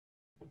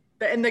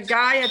and the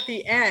guy at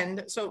the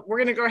end. So we're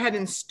going to go ahead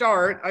and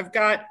start.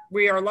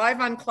 We are live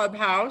on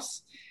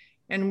Clubhouse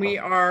and we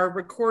are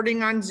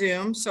recording on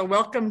Zoom. So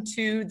welcome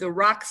to the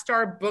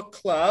Rockstar Book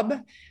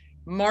Club,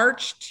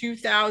 March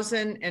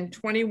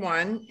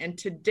 2021. And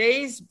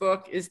today's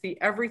book is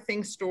The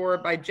Everything Store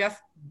by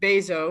Jeff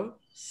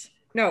Bezos.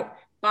 No,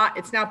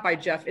 it's not by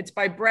Jeff. It's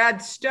by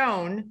Brad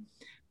Stone,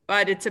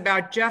 but it's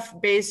about Jeff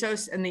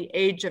Bezos and the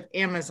age of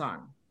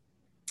Amazon.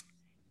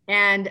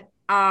 And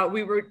I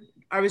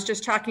was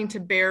just talking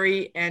to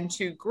Barry and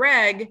to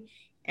Greg,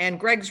 and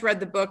Greg's read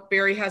the book.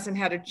 Barry hasn't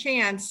had a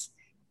chance.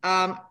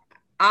 One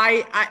of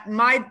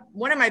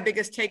my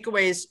biggest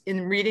takeaways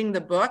in reading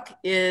the book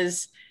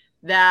is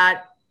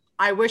that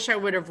I wish I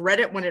would have read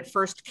it when it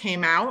first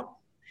came out,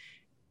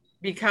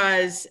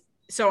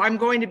 so I'm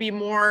going to be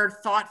more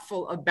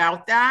thoughtful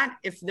about that.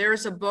 If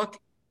there's a book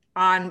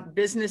on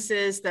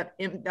businesses that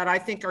I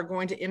think are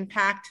going to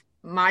impact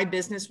my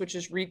business, which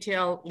is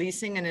retail,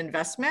 leasing, and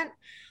investment,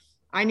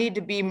 I need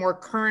to be more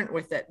current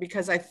with it,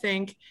 because I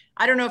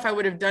don't know if I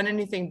would have done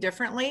anything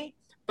differently,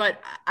 but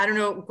I don't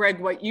know, Greg,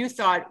 what you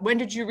thought. When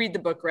did you read the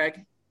book,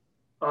 Greg?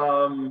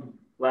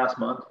 Last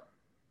month.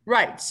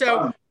 Right.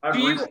 So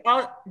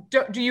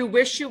do you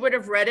wish you would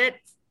have read it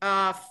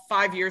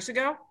 5 years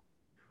ago?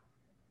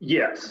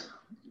 Yes.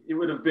 It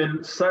would have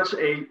been such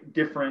a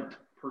different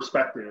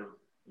perspective.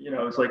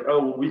 It's like,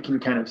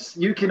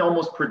 you can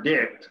almost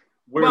predict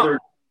where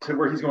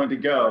he's going to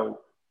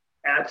go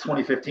at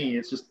 2015.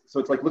 It's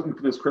like looking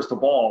through this crystal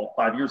ball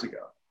 5 years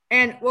ago.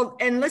 And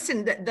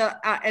listen,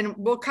 and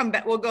we'll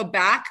go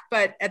back,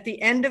 but at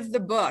the end of the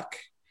book,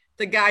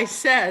 the guy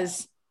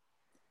says,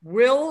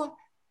 will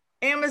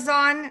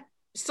Amazon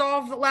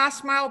solve the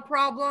last mile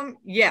problem?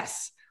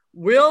 Yes.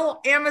 Will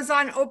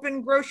Amazon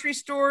open grocery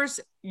stores?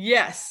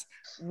 Yes.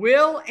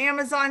 Will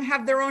Amazon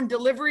have their own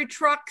delivery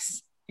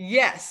trucks?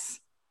 Yes.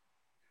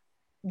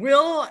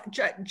 Will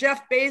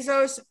Jeff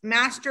Bezos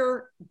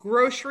master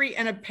grocery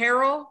and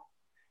apparel?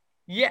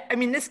 Yeah. I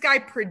mean, this guy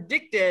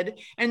predicted,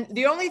 and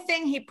the only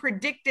thing he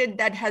predicted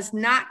that has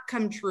not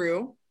come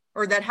true,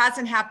 or that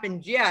hasn't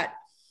happened yet,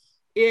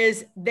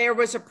 is there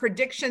was a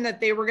prediction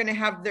that they were going to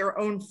have their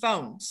own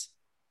phones.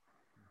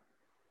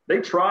 They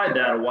tried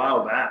that a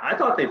while back. I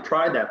thought they've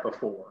tried that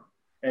before.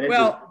 And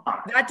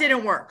that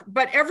didn't work.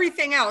 But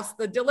everything else,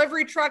 the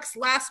delivery trucks,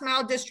 last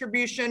mile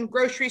distribution,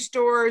 grocery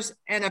stores,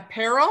 and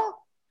apparel.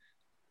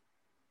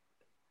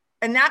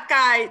 And that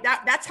guy,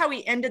 that's how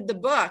he ended the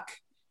book,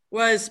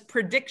 was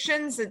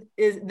predictions.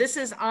 This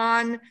is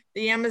on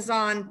the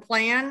Amazon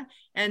plan.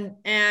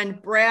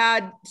 And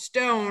Brad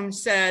Stone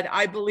said,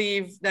 I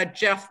believe that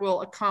Jeff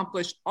will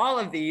accomplish all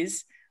of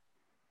these.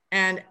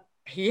 And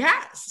he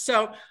has.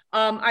 So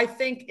I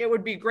think it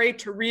would be great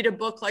to read a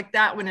book like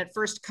that when it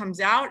first comes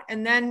out,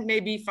 and then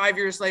maybe 5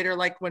 years later,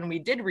 like when we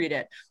did read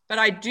it. But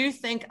I do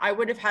think I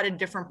would have had a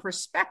different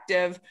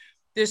perspective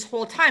this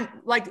whole time.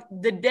 Like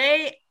the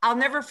day, I'll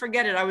never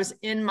forget it. I was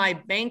in my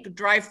bank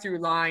drive-through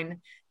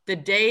line the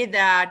day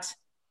that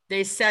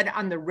they said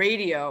on the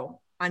radio,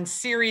 on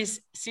Sirius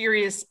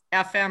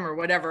FM or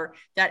whatever,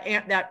 that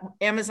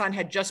Amazon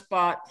had just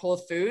bought Whole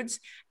Foods.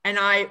 And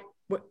I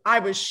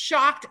was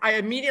shocked. I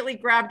immediately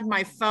grabbed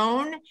my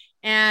phone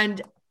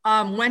and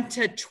went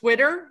to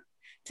Twitter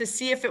to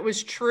see if it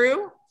was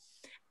true.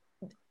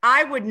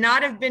 I would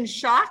not have been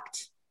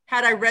shocked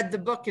had I read the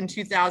book in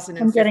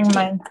 2015. I'm getting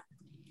mine.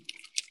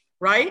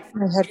 Right?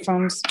 My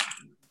headphones.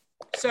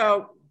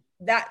 So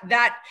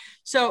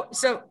so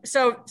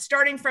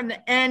starting from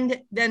the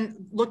end, then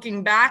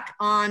looking back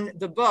on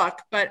the book.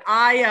 But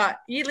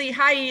Ely,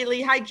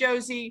 hi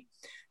Josie.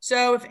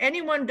 So if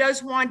anyone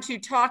does want to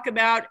talk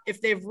about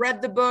if they've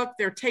read the book,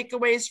 their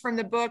takeaways from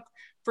the book,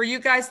 for you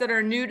guys that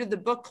are new to the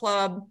book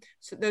club,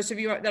 so those of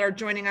you that are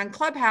joining on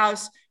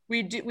Clubhouse,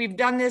 we've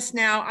done this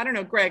now. I don't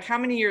know, Greg, how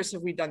many years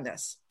have we done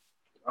this?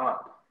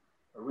 Are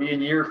we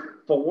in year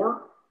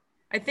 4?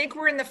 I think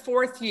we're in the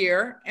 4th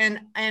year,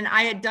 and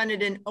I had done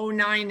it in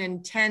 2009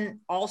 and 10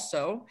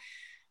 also.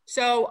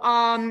 So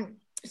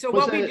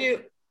what we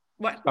do.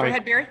 What? Go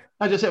ahead, Barry.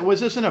 I just said,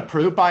 was this an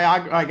approved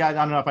biography? I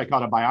don't know if I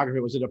call it a biography.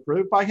 Was it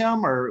approved by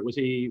him, or was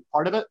he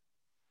part of it?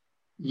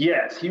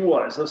 Yes, he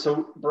was.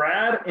 So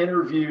Brad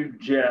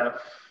interviewed Jeff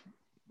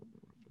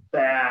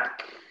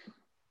back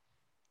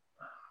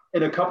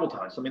in a couple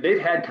times. I mean,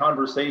 they've had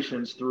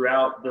conversations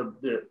throughout the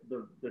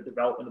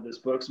development of this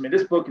book. I mean,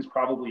 this book is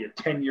probably a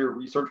 10-year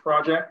research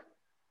project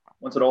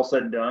once it all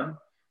said and done.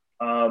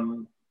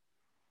 So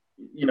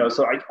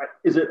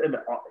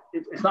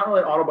it's not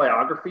really an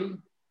autobiography.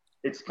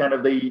 It's kind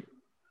of I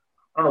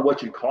don't know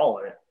what you call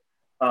it.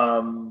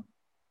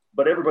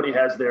 But everybody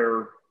has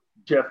their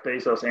Jeff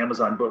Bezos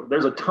Amazon book.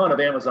 There's a ton of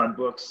Amazon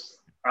books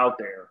out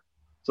there.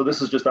 So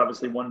this is just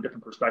obviously one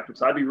different perspective.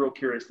 So I'd be real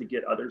curious to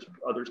get others'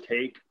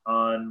 take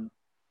on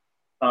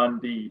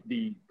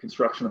the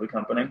construction of the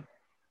company.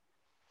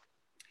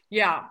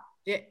 Yeah,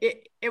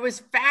 it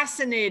was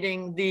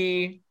fascinating.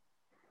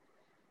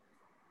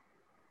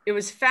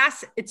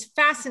 It's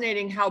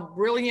fascinating how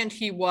brilliant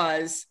he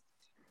was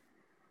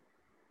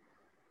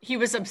he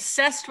was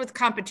obsessed with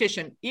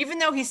competition. Even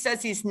though he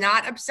says he's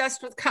not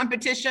obsessed with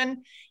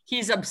competition,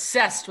 he's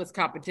obsessed with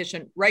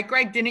competition. Right,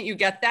 Greg? Didn't you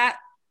get that?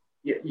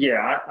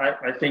 Yeah,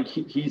 I think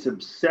he's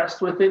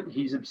obsessed with it.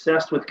 He's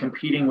obsessed with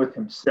competing with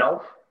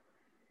himself.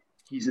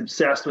 He's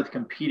obsessed with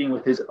competing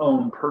with his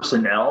own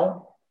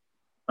personnel.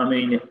 I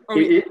mean,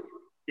 if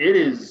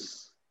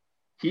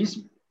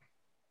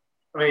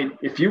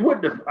you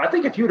would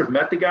have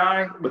met the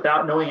guy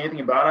without knowing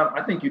anything about him,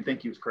 I think you'd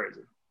think he was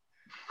crazy.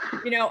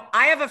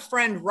 I have a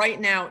friend right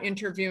now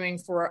interviewing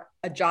for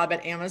a job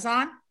at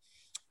Amazon.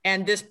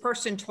 And this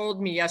person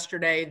told me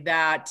yesterday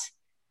that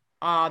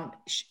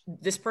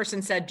this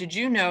person said, did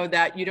you know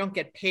that you don't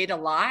get paid a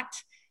lot?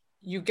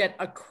 You get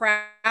a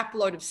crap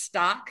load of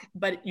stock,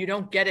 but you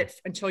don't get it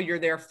until you're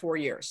there 4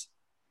 years.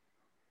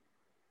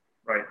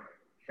 Right.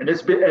 And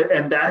that's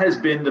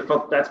been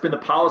the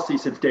policy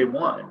since day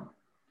one.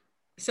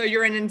 So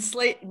you're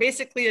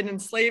basically an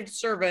enslaved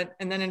servant.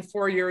 And then in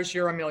 4 years,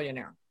 you're a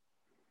millionaire.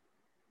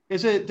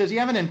 Does he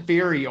have an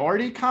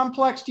inferiority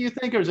complex, do you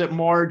think? Or is it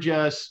more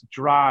just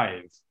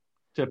drive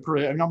to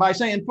prove, by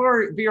saying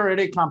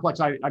inferiority complex,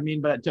 I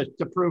mean, but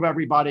to prove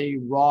everybody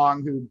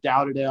wrong who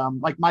doubted him,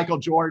 like Michael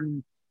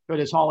Jordan, at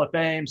his Hall of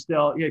Fame,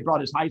 still he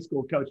brought his high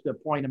school coach to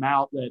point him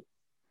out that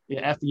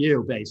F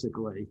you,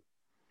 basically.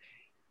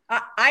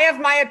 I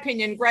have my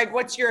opinion. Greg,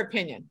 what's your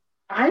opinion?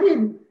 I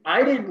didn't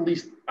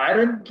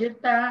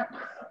get that.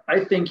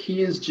 I think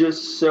he is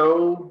just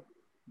so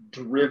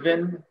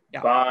driven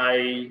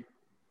by,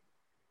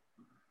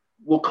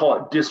 we'll call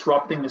it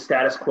disrupting the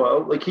status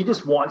quo. Like he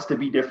just wants to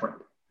be different.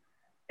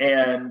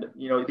 And,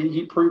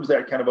 he proves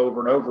that kind of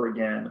over and over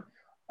again.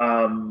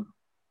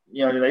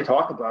 They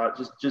talk about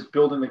just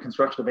building the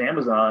construction of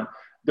Amazon.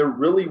 There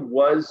really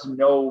was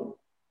no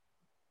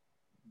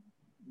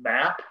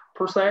map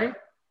per se.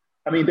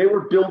 I mean, they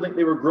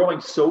were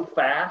growing so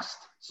fast,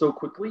 so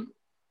quickly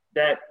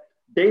that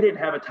they didn't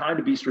have a time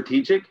to be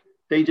strategic.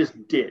 They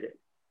just did it.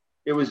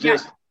 It was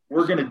just,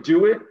 we're going to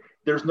do it.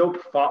 There's no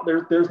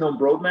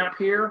roadmap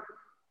here.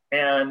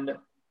 And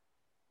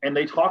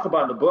they talk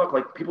about in the book,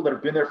 like people that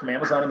have been there from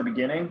Amazon in the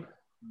beginning,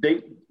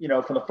 they,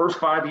 from the first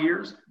 5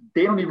 years,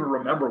 they don't even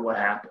remember what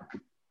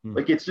happened.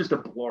 Like it's just a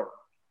blur.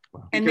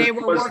 And they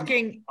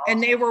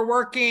were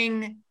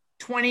working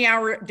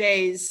 20-hour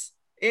days.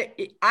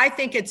 I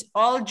think it's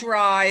all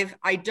drive.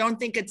 I don't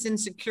think it's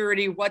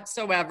insecurity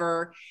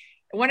whatsoever.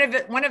 One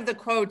of the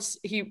quotes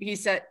he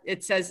said,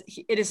 it says,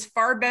 it is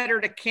far better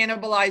to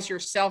cannibalize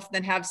yourself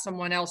than have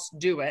someone else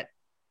do it.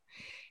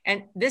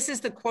 And this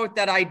is the quote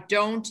that I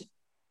don't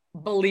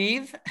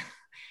believe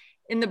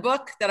in the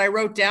book that I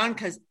wrote down,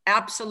 because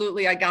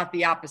absolutely I got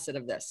the opposite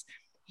of this.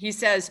 He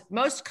says,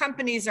 most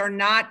companies are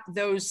not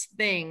those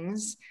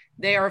things.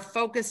 They are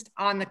focused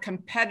on the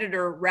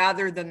competitor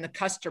rather than the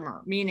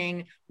customer,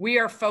 meaning we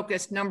are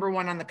focused, number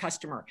one, on the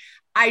customer.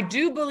 I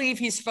do believe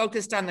he's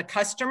focused on the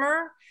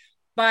customer,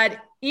 but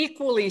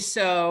equally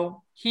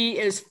so, he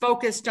is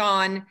focused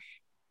on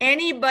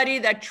anybody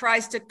that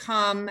tries to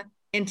come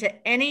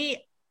into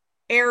any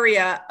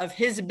area of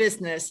his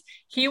business.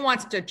 He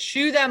wants to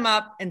chew them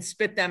up and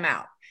spit them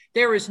out.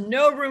 There is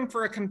no room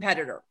for a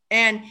competitor.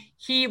 And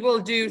he will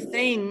do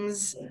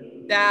things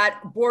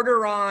that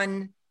border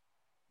on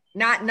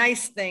not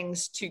nice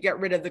things to get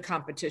rid of the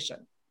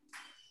competition,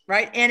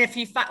 right? And if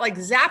he like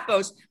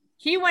Zappos,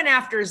 he went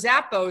after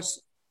Zappos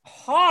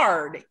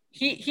hard.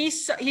 He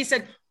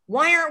said,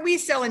 why aren't we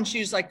selling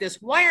shoes like this?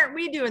 Why aren't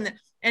we doing that?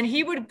 And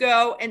he would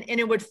go and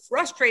it would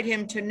frustrate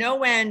him to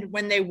no end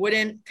when they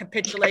wouldn't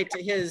capitulate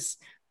to his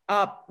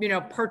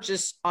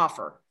purchase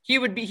offer.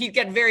 He'd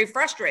get very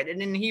frustrated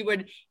and he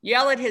would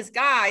yell at his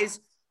guys,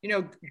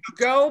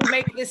 go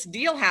make this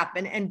deal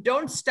happen and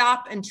don't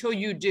stop until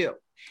you do.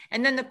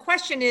 And then the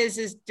question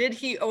is did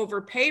he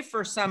overpay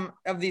for some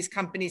of these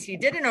companies? He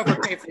didn't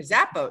overpay for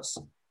Zappos,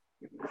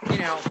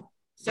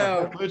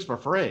 so. Whole Foods for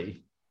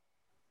free.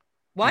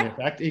 What? In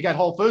fact, he got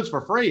Whole Foods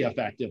for free,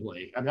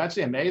 effectively. I mean, that's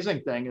the amazing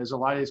thing is a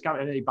lot of these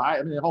companies,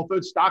 the Whole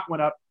Foods stock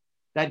went up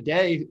that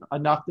day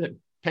enough to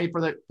pay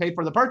for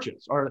the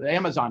purchase, or the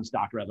Amazon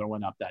stock rather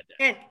went up that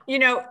day.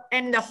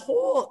 And the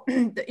whole,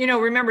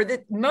 remember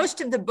that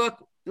most of the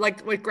book,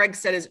 like what Greg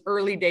said, is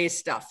early days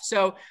stuff.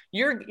 So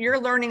you're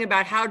learning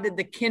about how did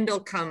the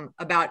Kindle come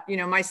about.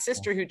 My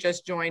sister who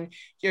just joined,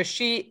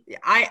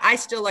 I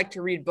still like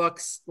to read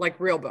books, like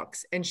real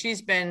books. And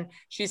she's had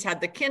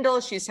the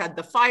Kindle, she's had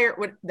the Fire,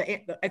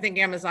 I think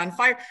Amazon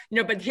Fire,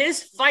 but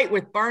his fight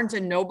with Barnes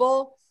and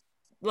Noble,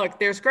 look,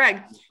 there's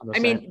Greg. I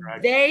mean,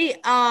 Greg.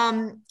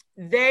 I'm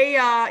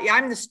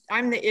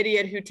the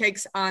idiot who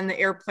takes on the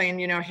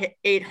airplane,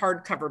 8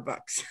 hardcover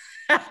books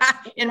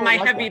in my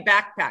heavy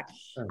backpack.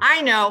 Sure.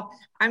 I know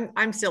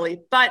I'm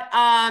silly, but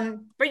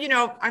I'm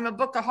a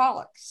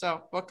bookaholic.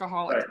 So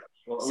bookaholic. Right.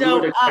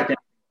 Well,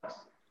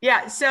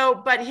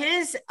 but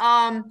his,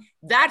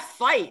 that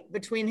fight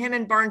between him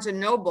and Barnes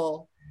and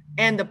Noble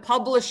and the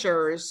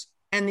publishers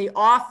and the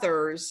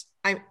authors,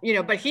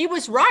 but he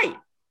was right.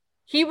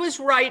 He was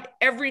right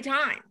every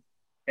time.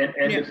 And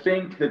to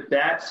think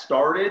that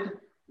started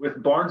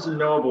with Barnes &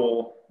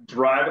 Noble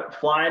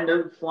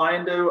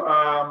flying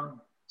to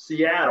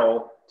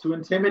Seattle to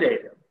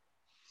intimidate him,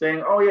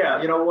 saying, "Oh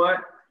yeah, you know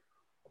what?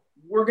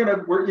 We're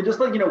just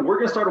like, we're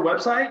gonna start a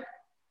website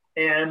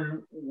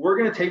and we're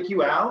gonna take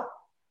you out."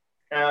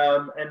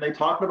 And they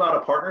talked about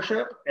a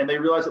partnership, and they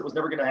realized it was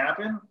never going to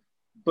happen.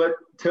 But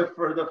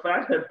for the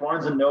fact that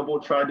Barnes and Noble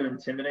tried to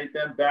intimidate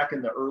them back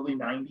in the early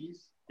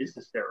 '90s is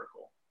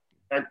hysterical.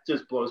 That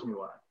just blows me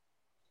away.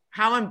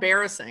 How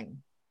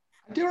embarrassing.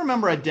 I do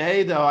remember a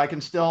day, though. I can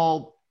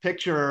still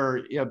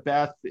picture,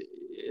 Beth,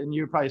 and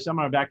you probably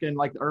similar back in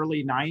like the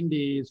early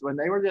 '90s when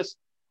they were just,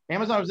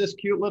 Amazon was this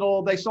cute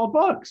little, they sold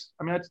books.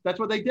 I mean, that's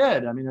what they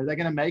did. I mean, are they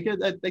going to make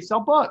it? They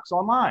sell books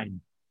online.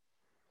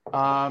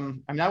 I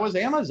mean, that was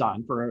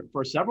Amazon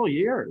for several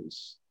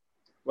years.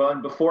 Well,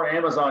 and before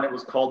Amazon, it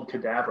was called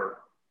Cadaver.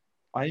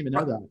 I didn't even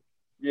know that.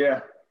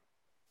 Yeah.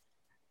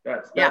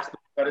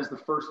 That is the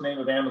first name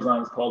of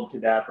Amazon, is called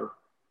Cadaver.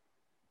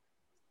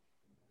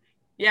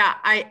 Yeah,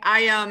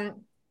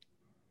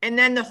 and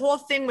then the whole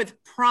thing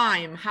with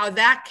Prime, how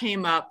that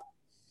came up.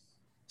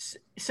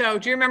 So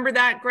do you remember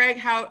that, Greg,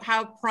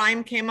 how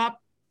Prime came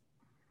up?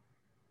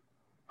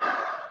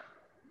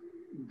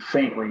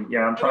 Faintly,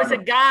 yeah. I'm trying. It was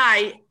a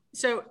guy.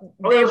 So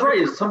that's right.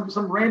 It's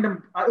some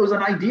random. It was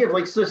an idea of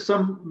like just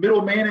some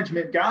middle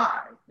management guy.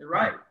 You're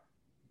right.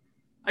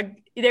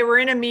 They were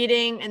in a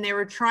meeting and they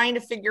were trying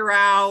to figure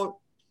out.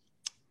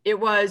 It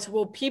was,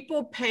 will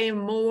people pay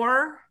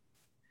more?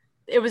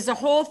 It was the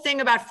whole thing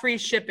about free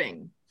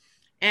shipping,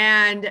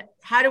 and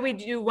how do we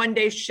do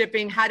 1-day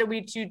shipping? How do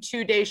we do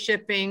 2-day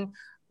shipping?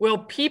 Will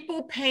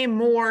people pay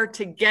more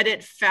to get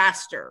it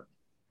faster?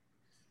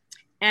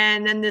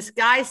 And then this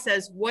guy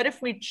says, what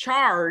if we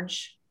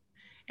charge?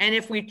 And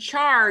if we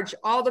charge,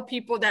 all the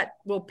people that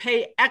will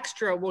pay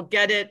extra will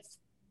get it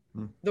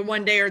the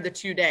 1-day or the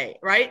 2-day,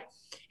 right?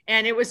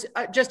 And it was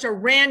just a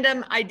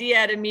random idea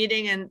at a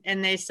meeting,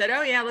 and they said,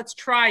 oh yeah, let's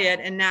try it.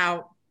 And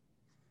now,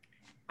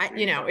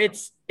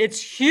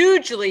 it's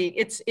hugely,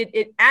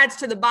 it adds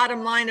to the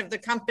bottom line of the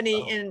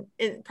company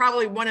in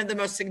probably one of the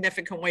most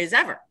significant ways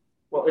ever.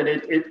 Well, and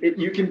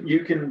you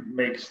can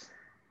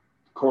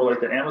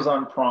correlate that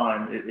Amazon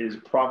Prime is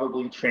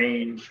probably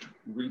changed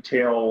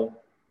retail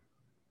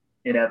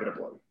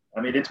inevitably.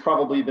 I mean, it's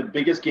probably the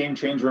biggest game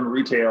changer in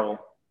retail.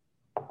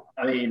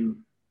 I mean,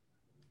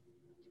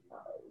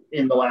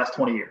 in the last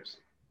 20 years,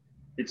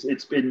 it's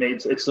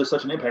just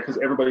such an impact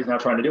because everybody's now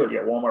trying to do it. You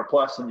got Walmart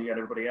Plus, and you got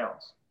everybody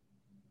else.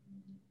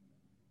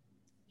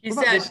 He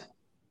said,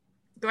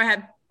 go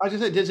ahead. I was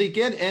just saying, does he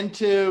get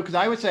into, because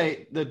I would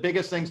say the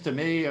biggest things to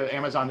me,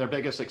 Amazon, their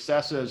biggest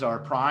successes are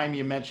Prime,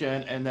 you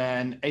mentioned, and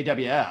then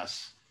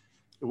AWS,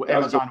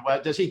 Amazon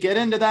Web. Does he get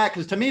into that?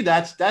 Because to me,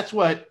 that's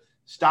what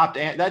stopped.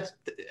 I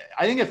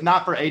think if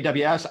not for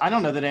AWS, I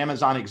don't know that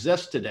Amazon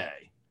exists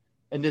today.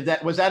 And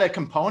was that a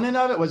component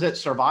of it? Was it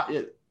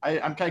survive?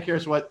 I'm kind of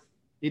curious what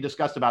he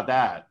discussed about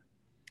that.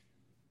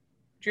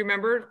 Do you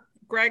remember,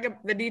 Greg,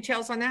 the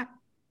details on that?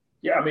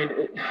 Yeah, I mean,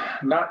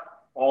 not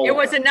all. It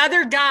was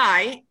another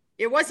guy.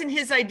 It wasn't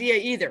his idea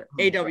either,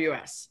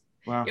 AWS.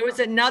 Wow. It was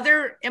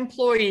another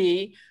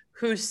employee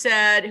who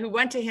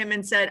went to him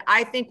and said,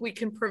 I think we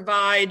can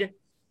provide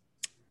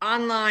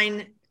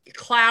online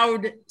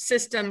cloud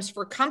systems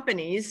for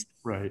companies.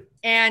 Right.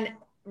 And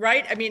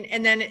right. I mean,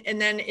 and then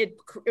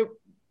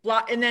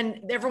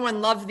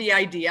everyone loved the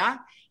idea.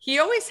 He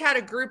always had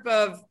a group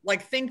of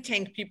like think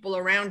tank people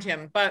around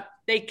him, but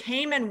they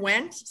came and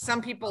went.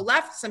 Some people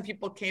left, some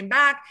people came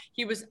back.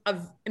 He was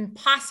an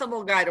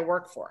impossible guy to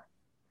work for.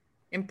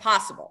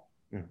 Impossible.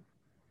 Yeah.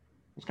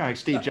 It's kind of like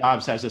Steve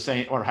Jobs had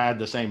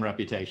the same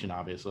reputation,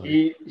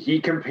 obviously. He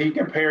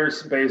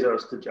compares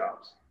Bezos to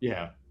Jobs.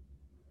 Yeah.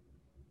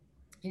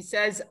 He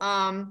says,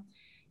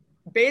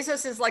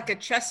 Bezos is like a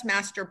chess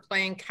master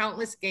playing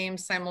countless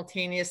games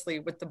simultaneously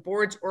with the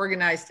boards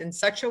organized in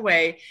such a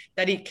way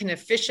that he can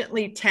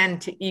efficiently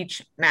tend to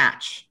each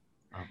match.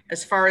 Oh.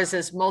 As far as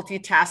his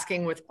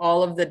multitasking with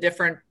all of the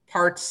different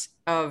parts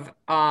of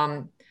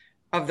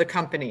the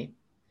company.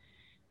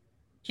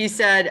 He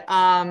said,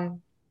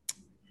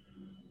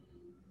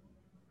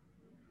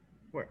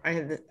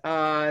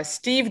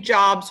 Steve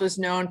Jobs was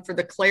known for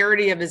the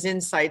clarity of his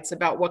insights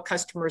about what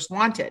customers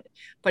wanted,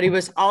 but he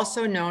was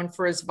also known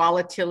for his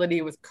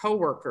volatility with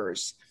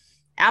coworkers.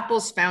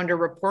 Apple's founder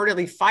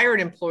reportedly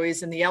fired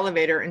employees in the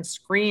elevator and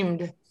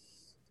screamed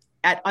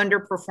at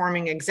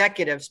underperforming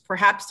executives.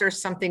 Perhaps there's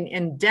something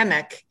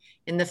endemic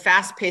in the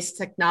fast-paced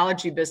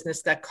technology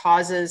business that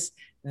causes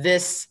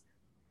this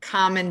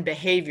common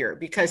behavior,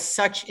 because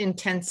such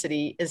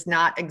intensity is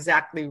not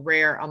exactly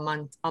rare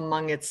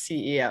among its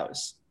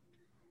CEOs.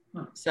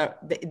 So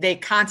they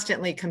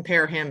constantly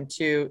compare him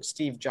to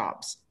Steve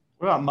Jobs.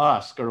 What about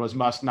Musk, or was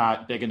Musk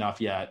not big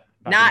enough yet?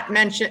 Not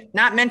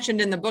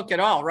mentioned in the book at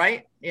all,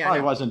 right? Yeah,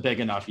 probably wasn't big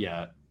enough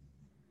yet.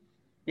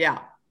 Yeah.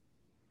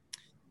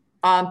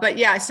 But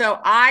yeah, so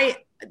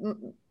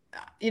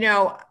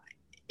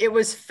it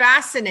was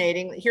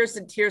fascinating.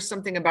 Here's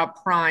something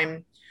about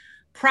Prime.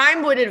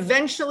 Prime would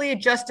eventually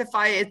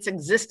justify its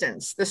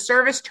existence. The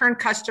service turned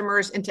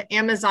customers into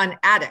Amazon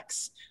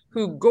addicts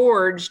who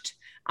gorged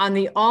on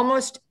the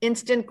almost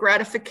instant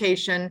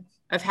gratification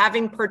of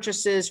having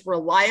purchases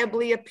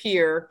reliably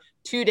appear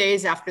 2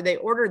 days after they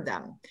ordered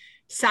them.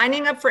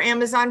 Signing up for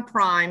Amazon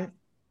Prime,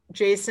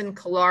 Jason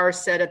Kilar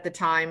said at the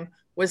time,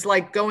 was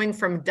like going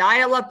from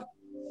dial-up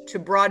to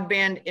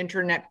broadband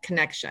internet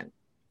connection.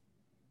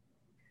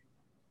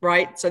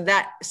 Right?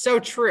 So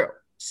true.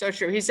 So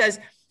true. He says,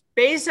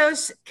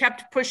 Bezos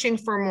kept pushing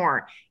for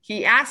more.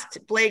 He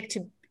asked Blake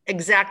to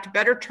exact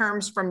better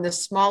terms from the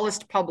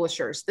smallest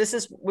publishers. This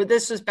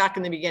was back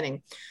in the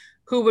beginning,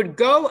 who would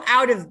go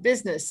out of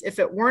business if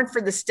it weren't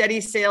for the steady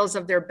sales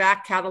of their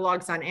back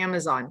catalogs on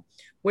Amazon.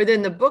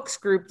 Within the books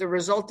group, the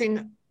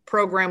resulting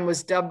program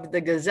was dubbed the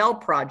Gazelle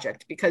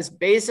Project because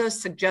Bezos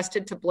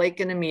suggested to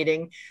Blake in a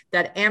meeting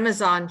that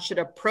Amazon should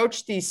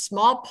approach these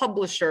small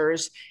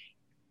publishers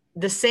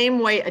the same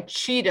way a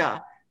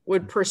cheetah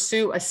would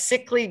pursue a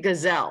sickly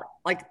gazelle.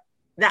 Like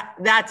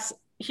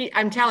he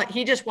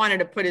just wanted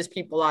to put his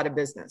people out of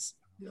business.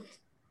 Yep.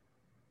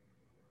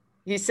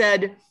 He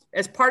said,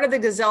 as part of the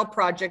Gazelle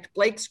Project,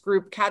 Blake's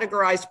group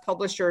categorized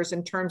publishers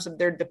in terms of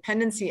their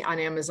dependency on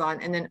Amazon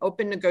and then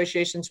opened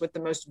negotiations with the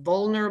most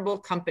vulnerable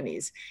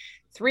companies.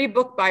 3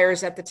 book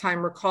buyers at the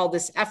time recalled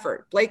this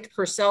effort. Blake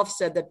herself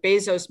said that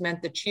Bezos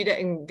meant the cheetah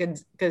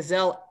and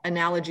gazelle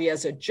analogy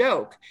as a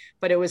joke,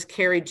 but it was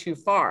carried too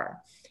far.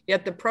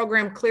 Yet the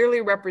program clearly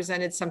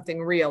represented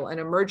something real, an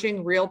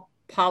emerging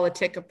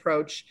realpolitik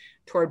approach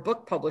toward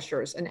book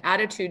publishers, an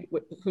attitude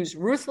whose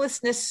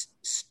ruthlessness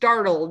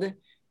startled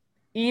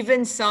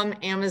even some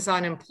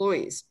Amazon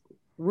employees.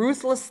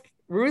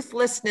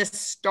 Ruthlessness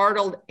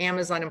startled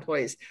Amazon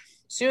employees.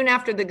 Soon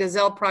after the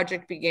Gazelle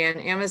Project began,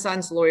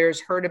 Amazon's lawyers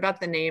heard about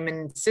the name and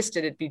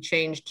insisted it be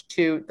changed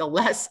to the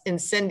less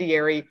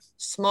incendiary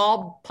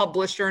Small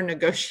Publisher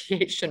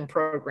Negotiation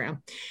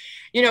Program.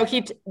 You know,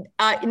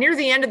 near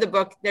the end of the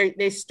book,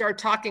 they start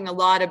talking a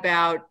lot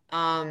about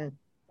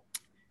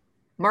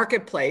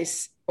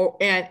marketplace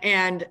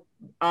and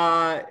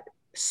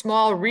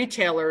small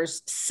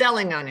retailers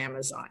selling on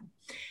Amazon,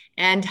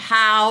 and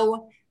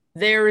how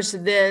there's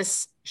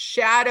this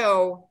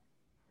shadow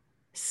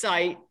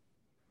site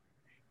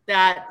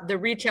that the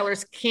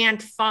retailers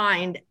can't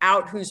find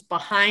out who's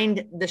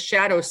behind the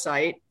shadow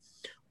site,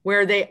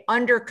 where they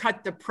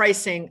undercut the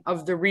pricing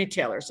of the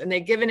retailers. And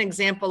they give an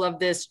example of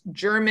this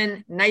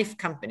German knife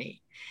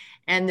company.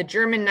 And the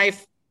German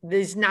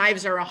these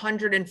knives are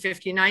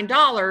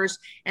 $159,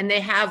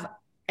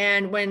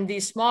 and when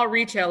these small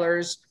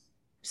retailers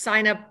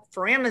sign up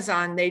for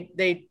Amazon,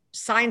 they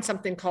sign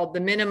something called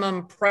the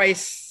minimum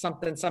price,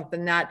 something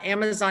that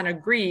Amazon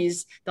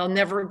agrees they'll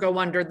never go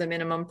under the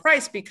minimum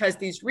price, because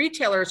these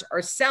retailers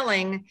are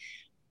selling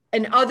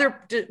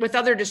with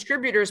other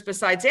distributors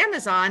besides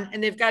Amazon,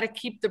 and they've got to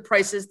keep the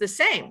prices the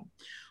same.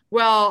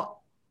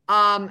 Well,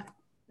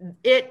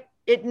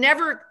 it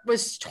never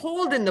was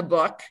told in the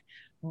book,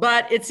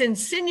 but it's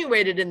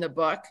insinuated in the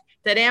book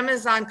that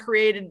Amazon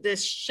created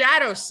this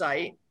shadow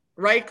site,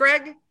 right,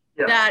 Greg?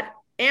 Yeah. That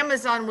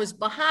Amazon was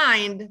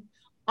behind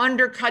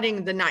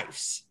undercutting the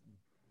knives.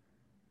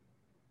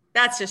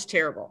 That's just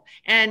terrible.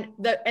 And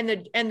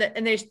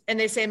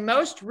they say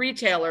most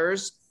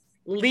retailers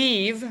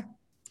leave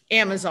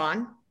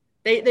Amazon.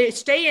 They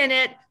stay in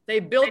it. They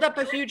build up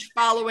a huge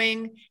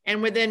following,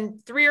 and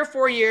within 3 or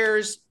 4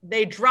 years,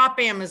 they drop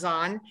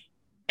Amazon,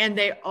 and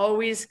they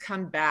always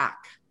come back.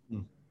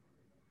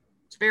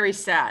 It's very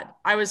sad.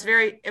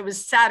 It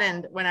was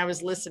saddened when I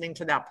was listening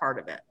to that part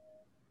of it.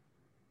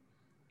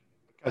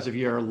 Because of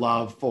your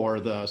love for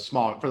the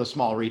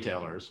small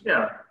retailers.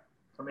 Yeah.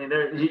 I mean,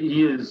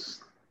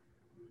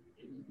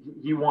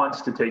 he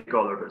wants to take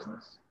all their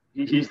business.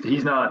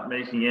 He's not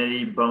making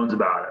any bones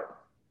about it.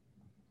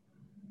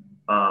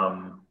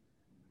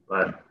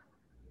 But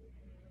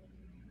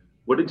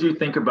what did you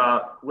think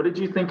about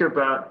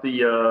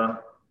the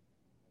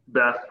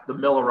Beth, the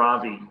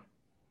Millaravi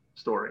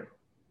story?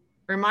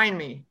 Remind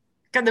me.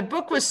 God, the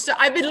book was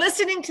I've been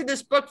listening to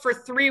this book for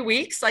 3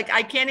 weeks. Like,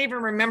 I can't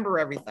even remember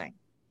everything.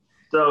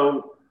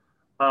 So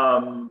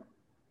the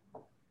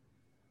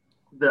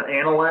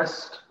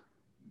analyst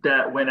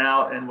that went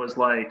out and was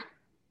like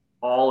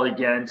all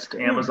against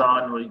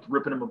Amazon, like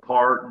ripping them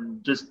apart,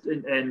 and just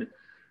and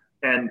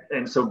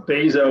so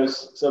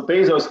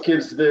Bezos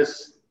gives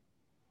this.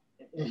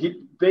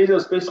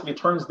 Bezos basically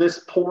turns this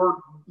poor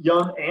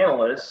young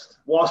analyst,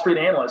 Wall Street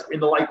analyst,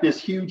 into like this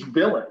huge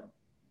villain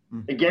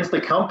against the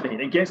company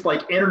and against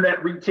like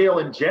internet retail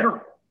in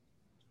general,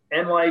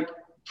 and like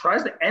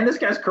tries to end this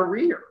guy's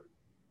career.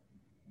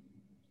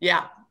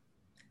 Yeah.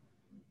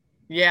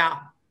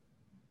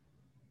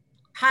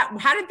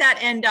 How did that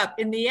end up?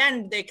 In the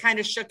end, they kind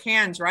of shook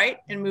hands, right?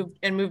 And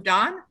moved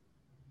on?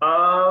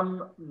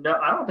 No,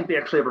 I don't think they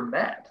actually ever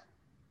met.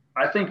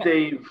 I think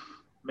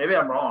maybe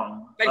I'm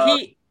wrong. But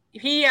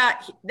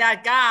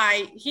that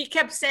guy, he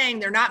kept saying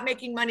they're not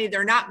making money.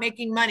 They're not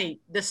making money.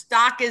 The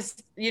stock is,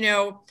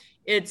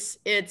 it's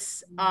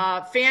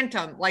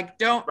phantom. Like,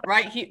 don't,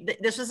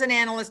 right? This was an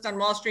analyst on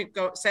Wall Street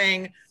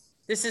saying,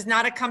 this is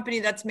not a company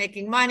that's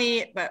making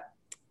money, but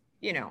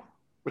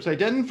Which they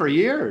didn't for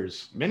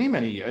years,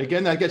 many.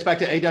 Again, that gets back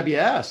to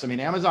AWS. I mean,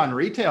 Amazon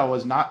retail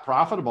was not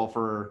profitable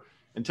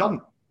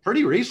until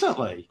pretty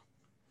recently.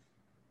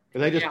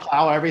 They just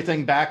plow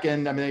everything back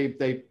in. I mean,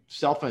 they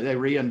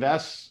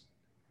reinvest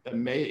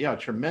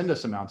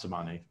tremendous amounts of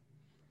money.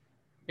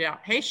 Yeah.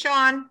 Hey,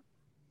 Sean.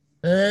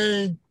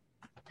 Hey.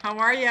 How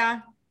are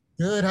ya?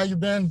 Good. How you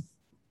been?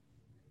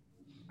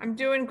 I'm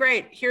doing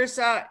great. Here's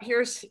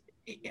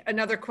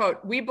another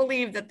quote. We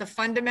believe that the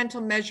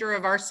fundamental measure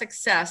of our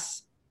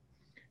success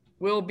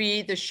will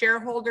be the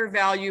shareholder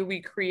value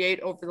we create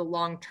over the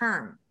long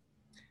term.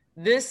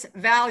 This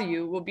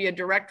value will be a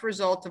direct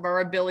result of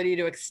our ability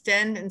to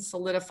extend and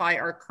solidify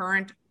our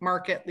current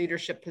market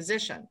leadership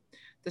position.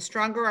 The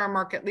stronger our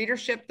market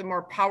leadership, the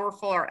more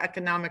powerful our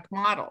economic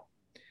model.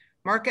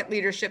 Market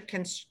leadership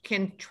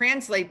can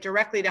translate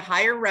directly to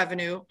higher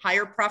revenue,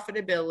 higher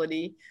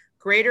profitability,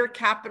 greater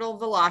capital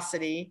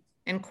velocity,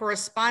 and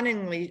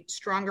correspondingly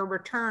stronger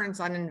returns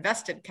on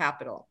invested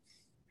capital.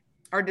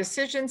 Our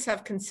decisions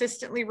have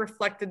consistently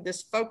reflected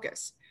this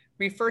focus.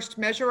 We first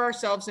measure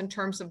ourselves in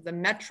terms of the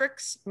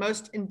metrics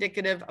most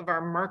indicative of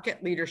our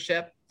market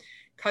leadership,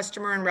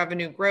 customer and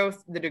revenue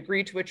growth, the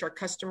degree to which our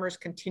customers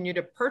continue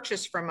to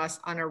purchase from us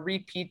on a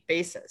repeat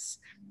basis,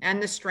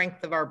 and the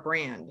strength of our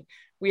brand.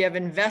 We have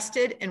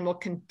invested and will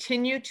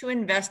continue to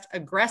invest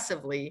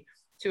aggressively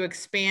to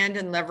expand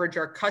and leverage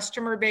our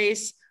customer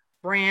base,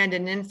 brand,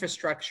 and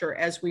infrastructure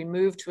as we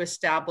move to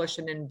establish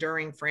an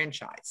enduring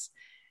franchise.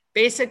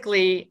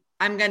 Basically,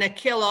 I'm going to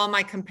kill all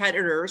my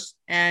competitors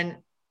and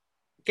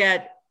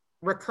get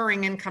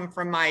recurring income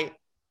from my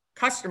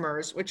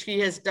customers, which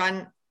he has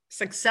done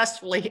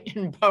successfully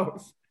in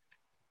both.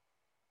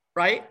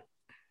 Right?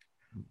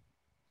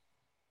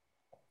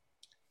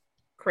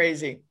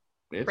 Crazy.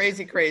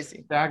 Crazy.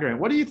 Staggering.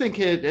 What do you think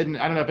and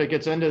I don't know if it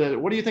gets into that.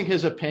 What do you think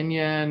his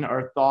opinion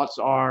or thoughts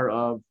are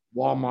of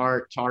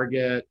Walmart,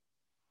 Target?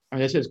 I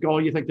mean, is his goal,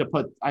 you think, to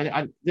put,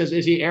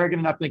 is he arrogant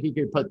enough to think he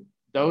could put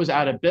those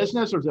out of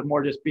business, or is it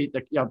more just beat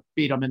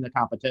them in the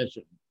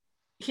competition?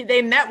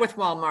 They met with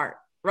Walmart,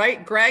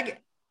 right, Greg?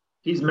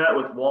 He's met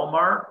with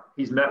Walmart.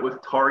 He's met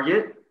with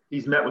Target.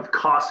 He's met with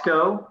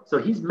Costco. So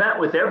he's met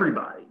with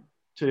everybody.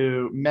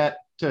 To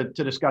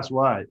discuss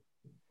what?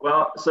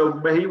 Well, so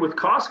with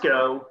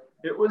Costco,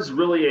 it was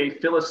really a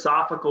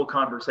philosophical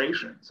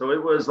conversation. So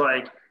it was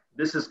like,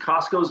 this is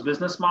Costco's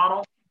business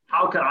model.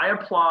 How can I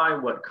apply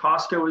what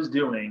Costco is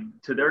doing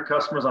to their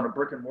customers on a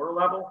brick and mortar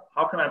level?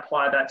 How can I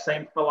apply that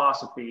same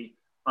philosophy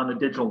on the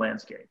digital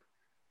landscape?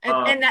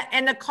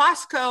 And the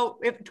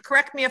Costco,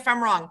 correct me if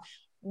I'm wrong,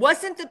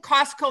 wasn't the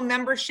Costco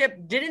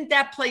membership, didn't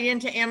that play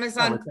into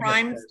Amazon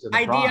Prime's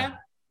idea? Prime.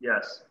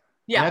 Yes.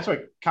 Yeah. And that's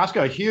what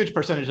Costco, a huge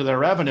percentage of their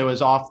revenue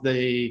is off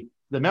the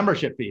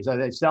membership fees.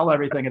 They sell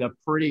everything at a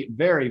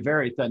very,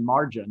 very thin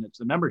margin. It's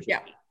the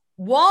membership fee.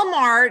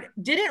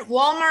 Didn't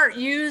Walmart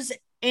use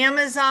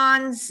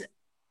Amazon's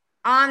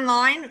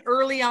online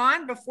early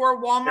on before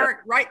Walmart,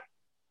 right?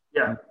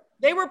 Yeah.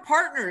 They were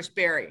partners,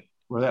 Barry.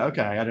 Were they?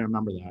 Okay, I didn't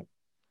remember that.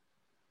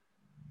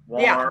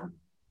 Walmart,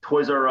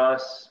 Toys R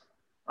Us.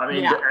 I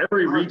mean,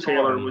 every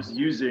retailer was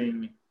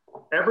using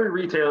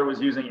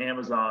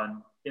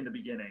Amazon in the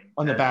beginning.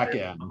 On the back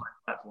end.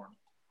 Platform.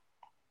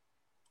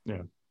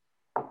 Yeah.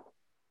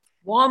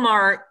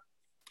 Walmart,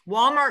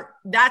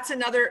 that's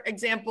another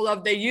example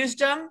of they used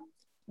them.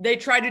 They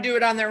tried to do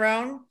it on their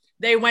own.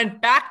 They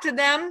went back to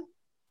them.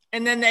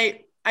 And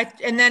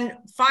then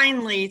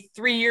finally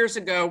 3 years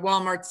ago,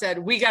 Walmart said,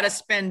 we got to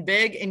spend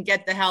big and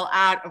get the hell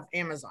out of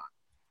Amazon.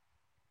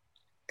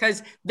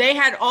 Because they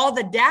had all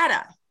the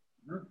data.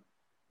 Mm-hmm.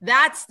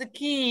 That's the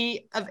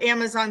key of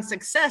Amazon's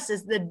success,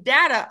 is the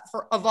data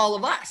of all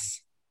of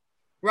us.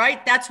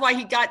 Right? That's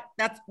why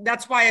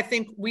that's why I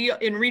think we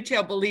in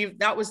retail believe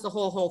that was the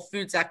Whole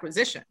Foods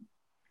acquisition,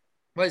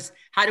 was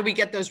how do we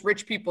get those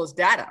rich people's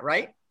data,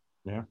 right?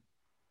 Yeah.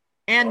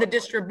 And the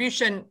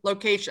distribution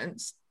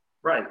locations.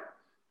 Right.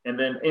 And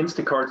then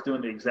Instacart's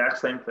doing the exact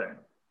same thing.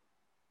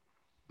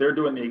 They're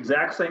doing the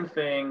exact same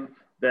thing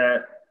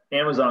that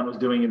Amazon was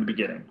doing in the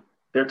beginning.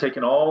 They're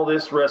taking all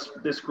this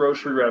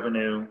grocery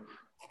revenue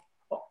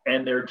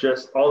and they're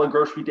just all the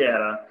grocery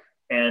data,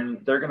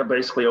 and they're going to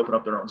basically open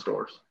up their own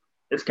stores.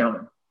 It's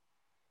coming.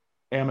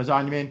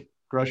 Amazon, you mean?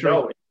 Grocery?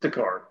 No,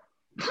 Instacart.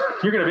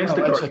 You're going to have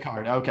Instacart.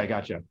 Instacart. Okay,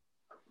 gotcha.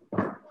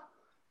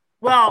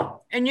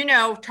 Well, and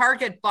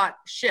Target bought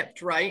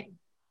Shipt, right?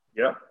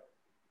 Yep.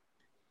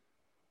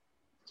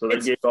 So they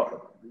gave off.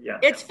 Yeah.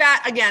 It's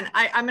fat. Again,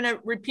 I'm going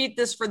to repeat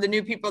this for the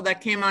new people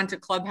that came onto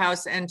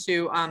Clubhouse and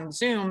to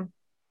Zoom.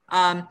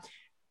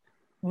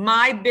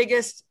 My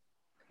biggest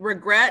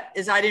regret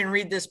is I didn't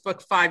read this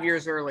book 5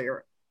 years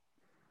earlier.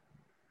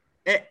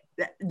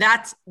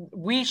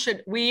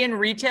 We in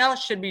retail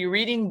should be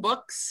reading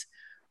books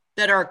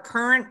that are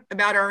current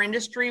about our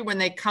industry when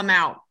they come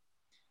out,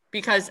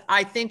 because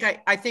I think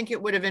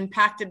it would have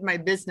impacted my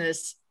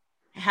business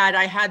had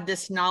I had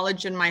this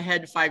knowledge in my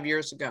head 5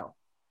 years ago.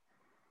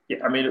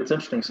 Yeah, I mean, it's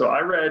interesting. So I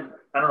don't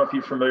know if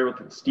you're familiar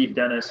with Steve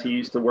Dennis. He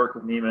used to work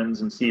with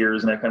Neiman's and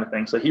Sears and that kind of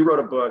thing. So he wrote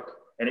a book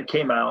and it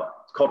came out.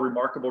 It's called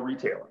Remarkable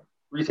Retail.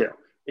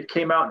 It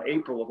came out in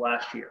April of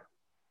last year.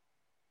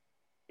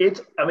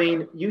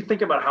 You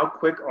think about how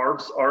quick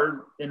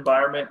our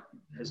environment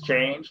has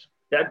changed.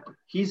 That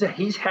he's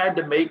had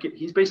to make it.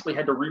 He's basically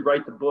had to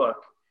rewrite the book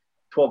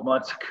 12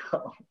 months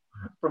ago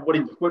from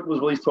what was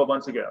released 12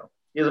 months ago.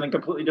 He has a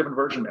completely different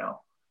version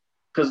now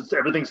because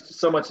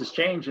so much has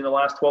changed in the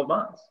last 12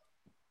 months.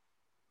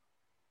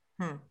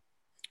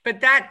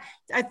 But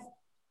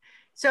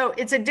so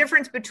it's a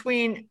difference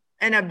between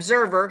an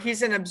observer.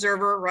 He's an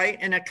observer, right?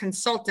 And a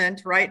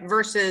consultant, right?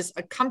 Versus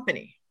a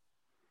company.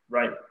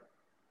 Right.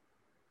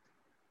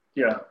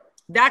 Yeah.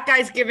 That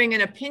guy's giving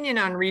an opinion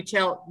on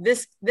retail.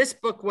 This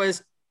book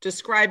was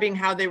describing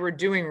how they were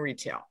doing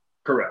retail.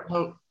 Correct.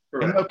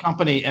 Correct. No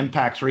company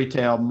impacts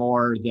retail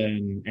more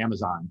than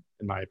Amazon,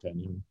 in my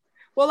opinion.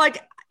 Well, I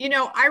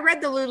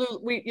read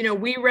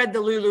we read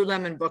the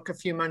Lululemon book a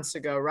few months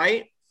ago,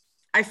 right?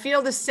 I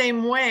feel the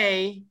same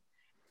way.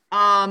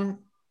 The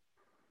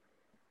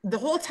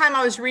whole time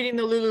I was reading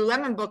the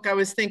Lululemon book, I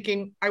was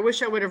thinking, I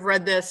wish I would have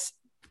read this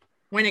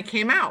when it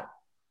came out.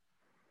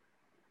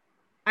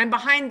 I'm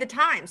behind the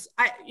times.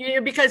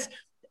 Because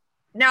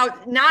now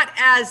not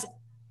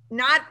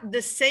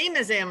the same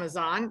as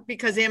Amazon,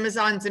 because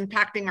Amazon's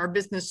impacting our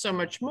business so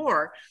much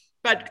more.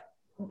 But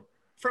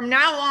from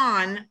now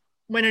on,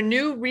 when a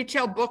new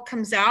retail book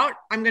comes out,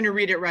 I'm going to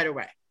read it right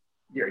away.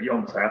 Yeah, you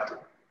almost have to.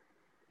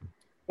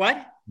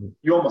 What?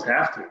 You almost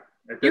have to.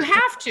 You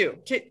have to,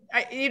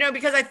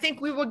 because I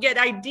think we will get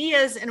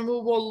ideas and we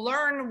will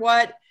learn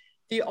what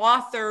the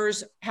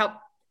authors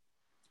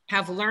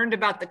have learned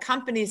about the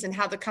companies and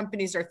how the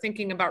companies are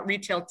thinking about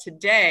retail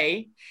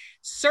today.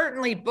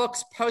 Certainly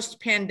books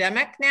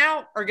post-pandemic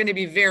now are going to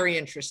be very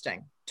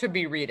interesting to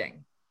be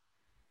reading.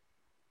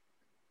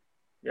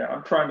 Yeah,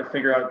 I'm trying to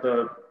figure out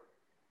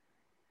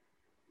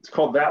it's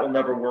called That Will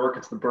Never Work.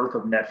 It's the birth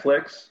of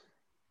Netflix.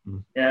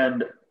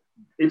 And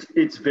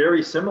it's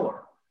very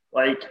similar.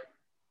 Like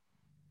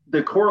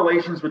the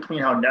correlations between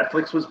how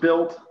Netflix was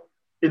built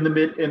in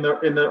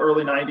the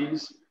early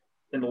 90s,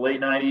 in the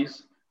late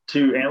 90s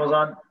to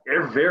Amazon,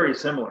 they're very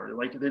similar.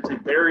 Like it's a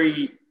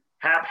very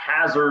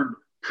haphazard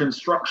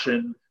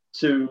construction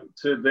to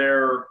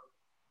their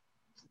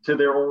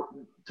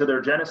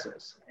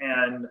genesis,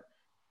 and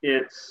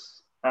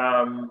it's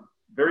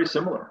very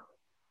similar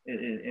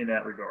in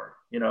that regard.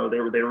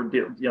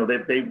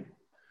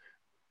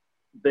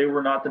 They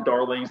were not the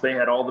darlings. They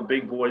had all the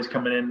big boys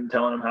coming in and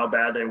telling them how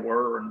bad they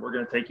were, and we're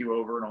going to take you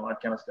over and all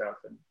that kind of stuff.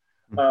 And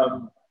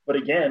but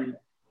again,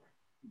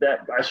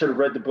 that I should have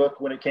read the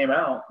book when it came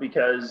out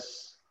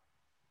because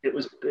it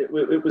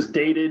was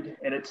dated,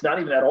 and it's not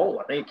even that old.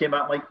 I think it came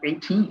out in like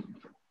 18,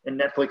 and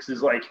Netflix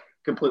is like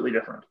completely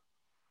different.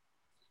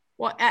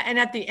 Well, and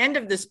at the end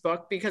of this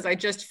book, because I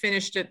just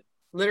finished it,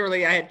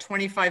 literally I had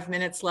 25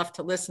 minutes left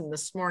to listen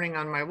this morning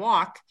on my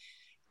walk.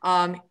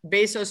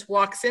 Bezos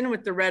walks in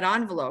with the red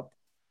envelope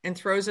and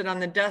throws it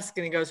on the desk,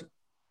 and he goes,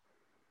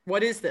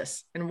 "What is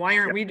this? And why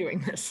aren't we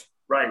doing this?"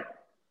 Right.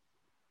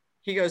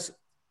 He goes,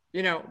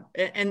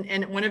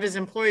 and one of his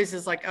employees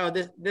is like, "Oh,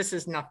 this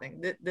is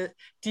nothing. The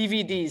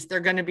DVDs, they're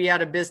going to be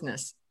out of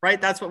business." Right.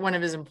 That's what one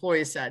of his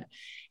employees said.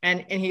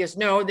 And he goes,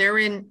 "No,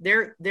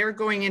 they're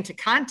going into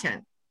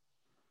content."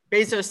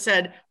 Bezos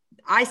said,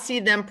 "I see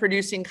them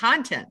producing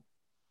content."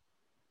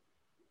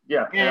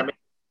 Yeah. And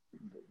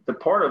the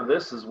part of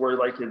this is where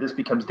like this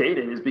becomes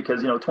dated is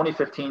because,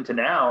 2015 to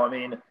now,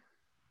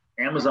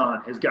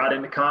 Amazon has got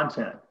into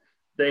content.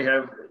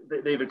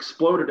 They've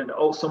exploded into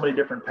so many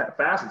different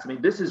facets.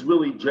 This is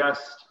really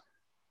just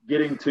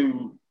getting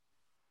to,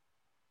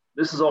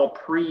 this is all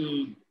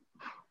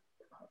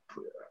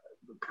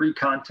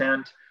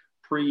pre-content,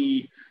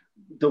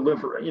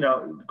 pre-delivery,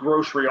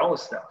 grocery, all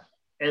this stuff.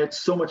 And it's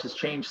so much has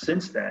changed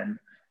since then.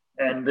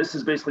 And this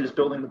is basically just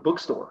building the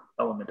bookstore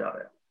element of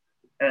it.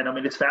 And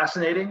it's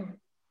fascinating,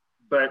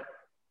 but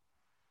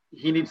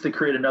he needs to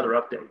create another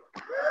update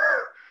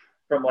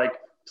from like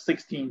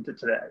 16 to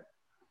today.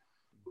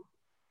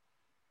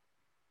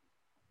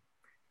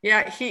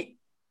 Yeah,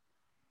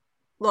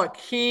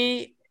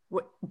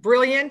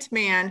 brilliant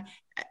man.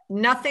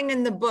 Nothing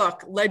in the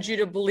book led you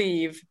to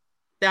believe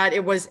that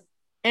it was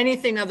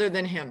anything other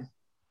than him.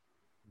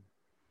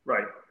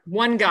 Right.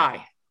 One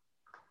guy.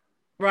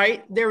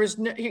 Right. There was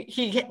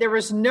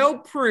no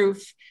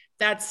proof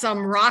that some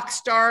rock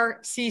star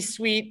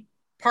C-suite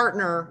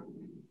partner,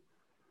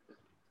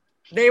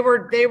 they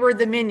were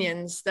the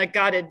minions that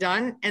got it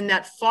done and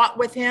that fought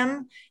with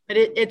him, but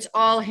it's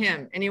all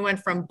him. And he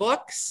went from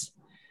books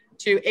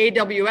to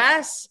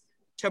AWS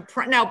to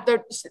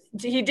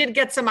he did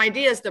get some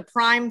ideas. The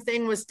Prime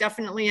thing was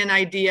definitely an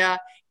idea.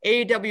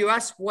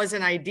 AWS was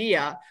an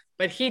idea,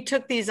 but he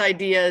took these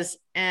ideas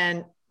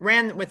and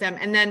ran with them.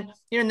 And then,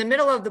 in the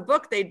middle of the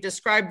book, they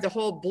described the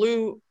whole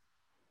Blue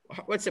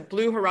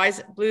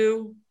Horizon.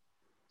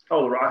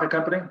 Oh, the rocket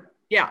company?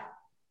 Yeah.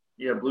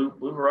 Yeah, Blue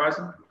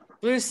Horizon.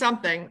 Blue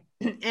something.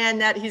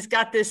 And that he's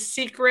got this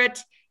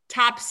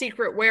top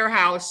secret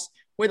warehouse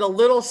with a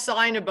little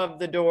sign above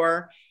the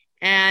door.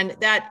 And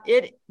that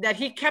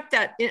he kept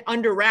that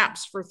under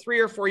wraps for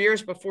 3 or 4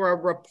 years before a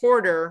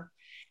reporter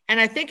And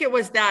I think it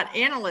was that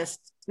analyst,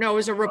 no, it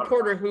was a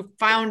reporter who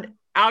found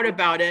out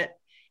about it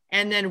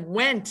and then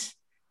went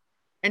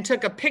and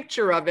took a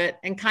picture of it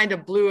and kind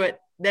of blew it.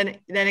 Then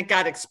it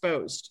got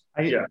exposed.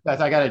 I got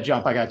to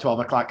jump. I got a 12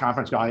 o'clock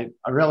conference call.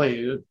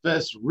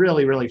 This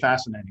really, really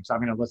fascinating. So I'm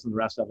going to listen to the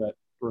rest of it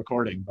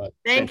recording. But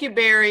thank you,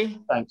 Barry.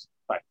 Thanks.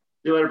 Bye.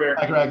 See you later, Barry.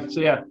 Bye, Greg.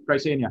 See ya.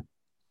 Great seeing you.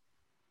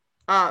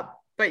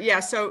 But yeah,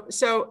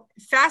 so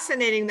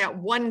fascinating that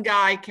one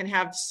guy can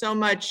have so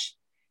much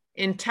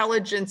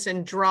intelligence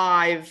and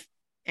drive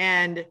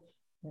and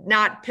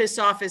not piss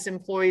off his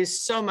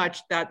employees so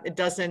much that it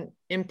doesn't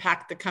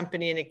impact the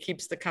company and it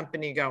keeps the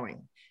company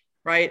going,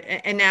 right?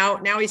 And now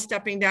he's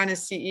stepping down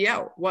as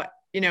CEO.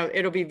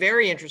 It'll be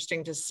very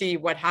interesting to see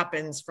what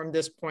happens from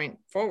this point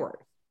forward.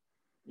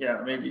 Yeah,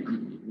 I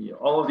mean,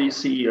 all of these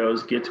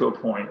CEOs get to a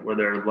point where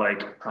they're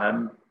like,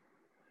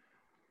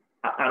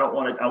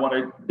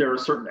 there are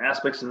certain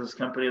aspects of this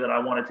company that I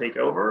want to take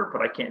over,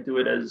 but I can't do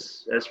it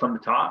as from the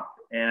top.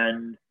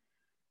 And,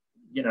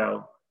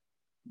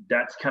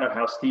 that's kind of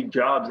how Steve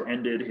Jobs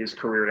ended his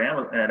career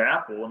at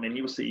Apple. I mean,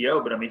 he was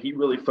CEO, but I mean, he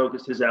really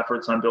focused his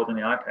efforts on building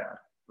the iPad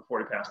before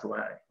he passed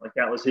away. Like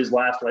that was his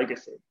last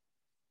legacy.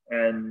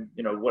 And,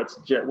 what's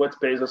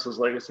Bezos's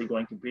legacy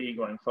going to be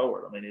going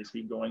forward? I mean, is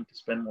he going to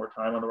spend more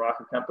time on the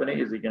rocket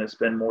company? Is he going to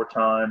spend more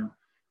time,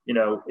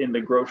 in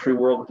the grocery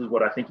world, which is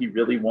what I think he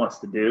really wants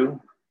to do?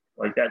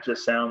 Like that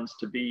just sounds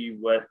to be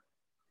what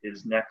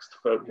his next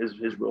his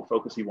real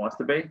focus he wants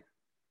to be.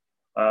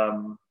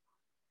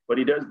 But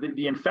he does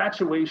the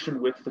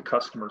infatuation with the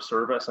customer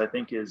service, I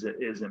think is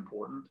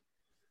important.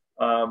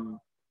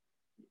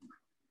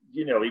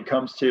 He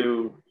comes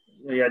to,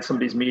 he had some of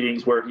these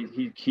meetings where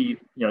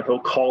he'll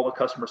call the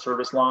customer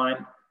service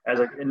line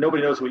and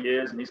nobody knows who he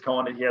is, and he's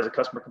calling it. He has a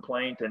customer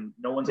complaint and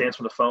no one's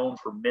answering the phone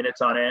for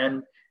minutes on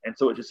end. And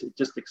so it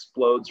just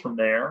explodes from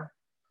there.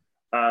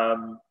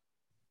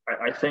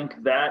 I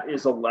think that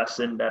is a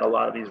lesson that a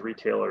lot of these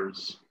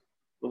retailers,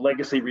 the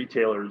legacy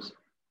retailers,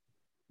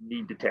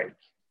 need to take.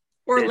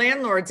 Or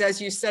landlords, as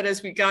you said,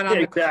 as we got on.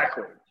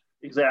 Exactly.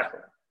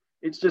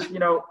 It's just,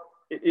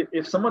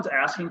 if someone's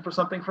asking for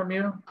something from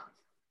you,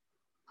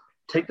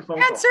 take the phone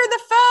call. Answer the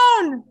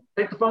phone.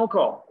 Take the phone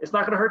call. It's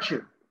not going to hurt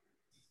you.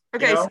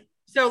 Okay.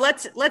 So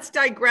let's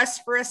digress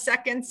for a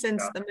second,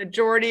 since the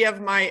majority of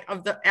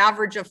the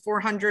average of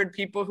 400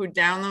 people who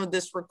download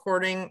this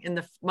recording in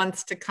the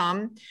months to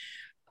come.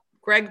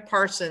 Greg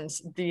Parsons,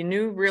 the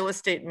new real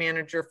estate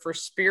manager for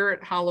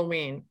Spirit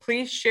Halloween.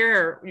 Please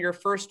share your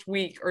first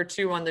week or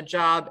two on the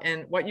job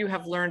and what you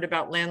have learned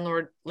about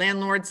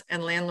landlords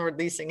and landlord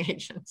leasing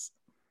agents.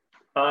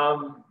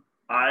 I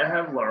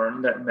have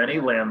learned that many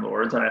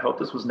landlords, and I hope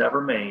this was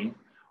never me,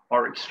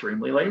 are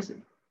extremely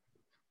lazy.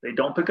 They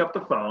don't pick up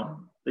the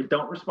phone. They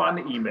don't respond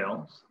to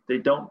emails. They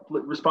don't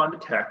respond to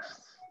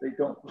texts. They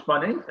don't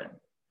respond to anything.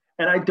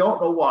 And I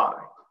don't know why.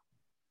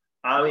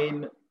 I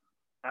mean,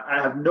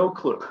 I have no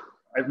clue.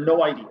 I have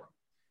no idea.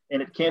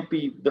 And it can't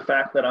be the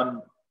fact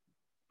that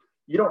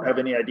you don't have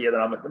any idea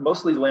that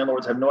most of these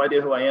landlords have no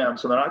idea who I am.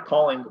 So they're not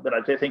calling that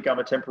they think I'm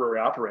a temporary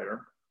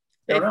operator.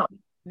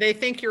 They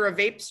think you're a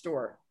vape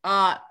store.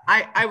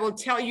 I will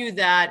tell you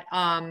that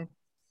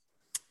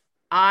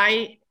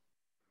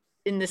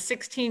in the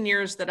 16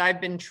 years that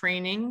I've been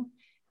training,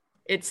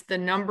 it's the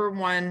number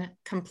one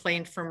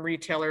complaint from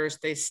retailers.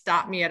 They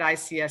stop me at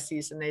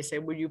ICSCs and they say,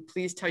 will you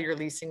please tell your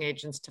leasing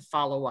agents to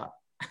follow up?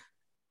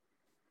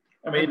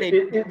 I mean,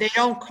 they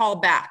don't call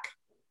back.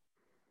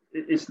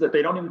 It's that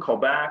they don't even call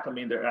back. I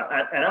mean, and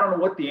I don't know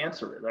what the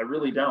answer is. I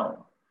really don't.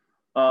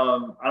 I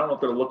don't know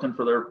if they're looking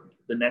for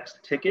the next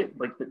ticket,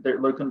 like they're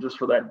looking just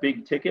for that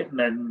big ticket, and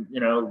then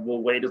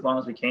we'll wait as long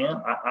as we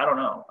can. I don't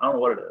know. I don't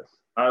know what it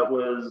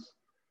is.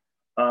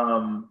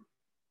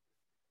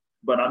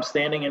 But I'm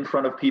standing in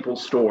front of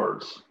people's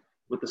stores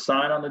with the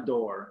sign on the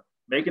door,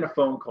 making a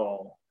phone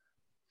call.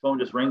 Phone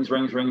just rings.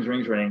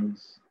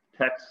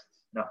 Text,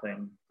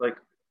 nothing. Like,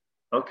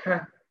 okay.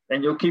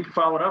 And you'll keep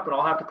following up, and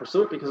I'll have to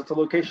pursue it because it's a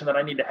location that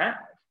I need to have.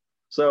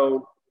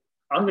 So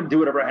I'm going to do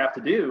whatever I have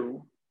to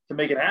do to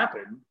make it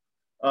happen.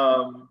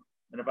 And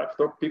if I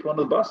throw people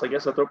under the bus, I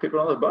guess I throw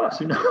people under the bus.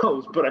 Who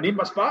knows? But I need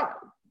my spot.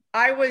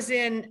 I was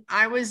in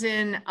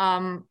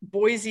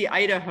Boise,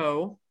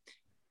 Idaho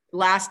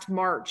last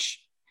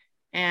March,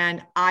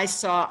 and I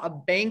saw a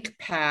bank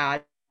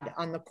pad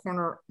on the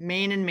corner,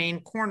 Main and Main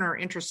corner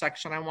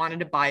intersection. I wanted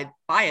to buy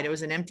it. It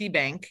was an empty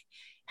bank,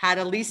 had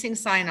a leasing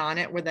sign on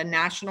it with a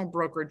national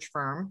brokerage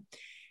firm.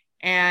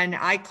 And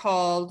I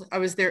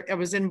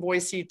was in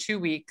Boise 2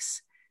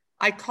 weeks.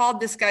 I called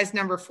this guy's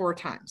number 4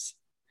 times.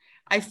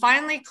 I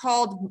finally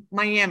called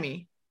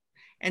Miami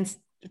and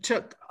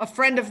took a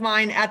friend of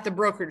mine at the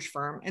brokerage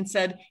firm and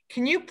said,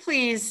 can you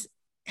please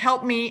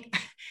help me?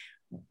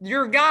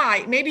 Your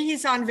guy, maybe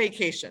he's on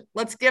vacation.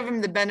 Let's give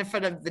him the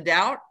benefit of the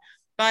doubt.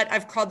 But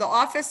I've called the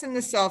office and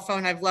the cell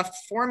phone. I've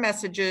left 4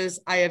 messages.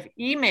 I have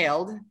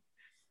emailed.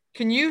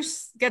 Can you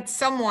get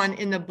someone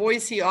in the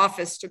Boise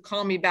office to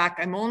call me back?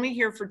 I'm only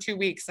here for 2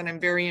 weeks and I'm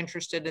very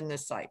interested in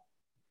this site.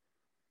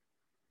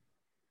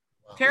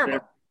 Wow. Terrible.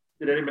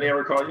 Did anybody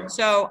ever call you?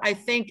 So I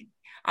think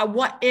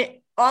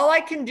All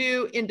I can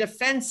do in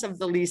defense of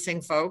the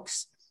leasing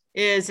folks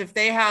is if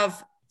they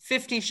have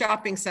 50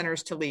 shopping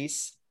centers to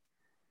lease,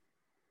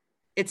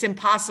 it's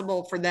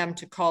impossible for them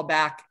to call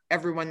back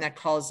everyone that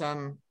calls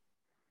them,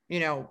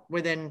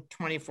 within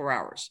 24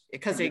 hours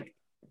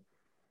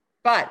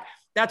but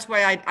that's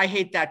why I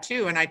hate that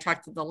too. And I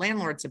talked to the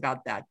landlords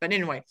about that, but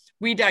anyway,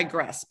 we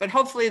digress, but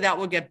hopefully that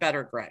will get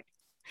better, Greg.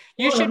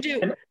 You should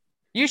do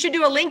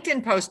a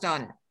LinkedIn post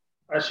on it.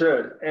 I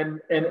should.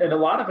 And a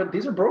lot of it,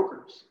 these are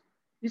brokers.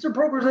 These are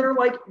brokers that are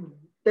like,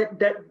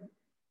 that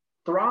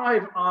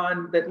thrive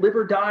on, that live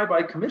or die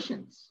by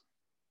commissions.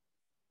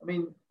 I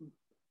mean,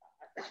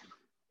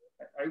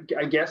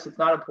 I guess it's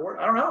not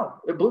important. I don't know.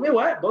 It blows me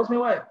away.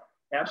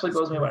 Absolutely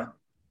blows me away.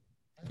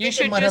 You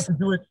should have to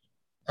do it.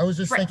 I was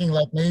just thinking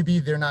like maybe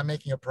they're not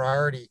making a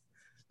priority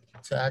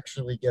to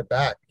actually get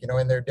back,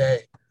 in their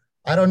day.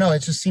 I don't know. It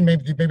just seemed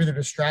maybe they're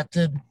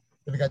distracted.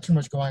 They've got too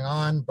much going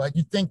on, but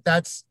you think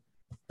that's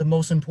the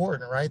most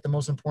important, right? The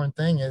most important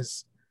thing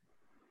is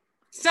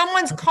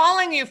Someone's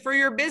calling you for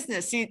your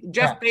business. See,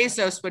 Jeff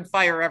Bezos would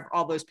fire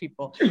all those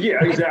people.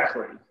 Yeah,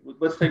 exactly.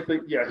 Let's take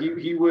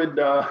he would,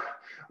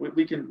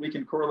 we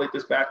can correlate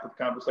this back with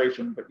the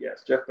conversation, but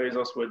yes, Jeff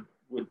Bezos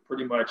would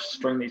pretty much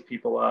string these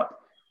people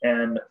up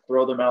and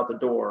throw them out the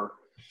door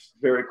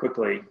very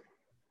quickly,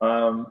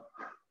 and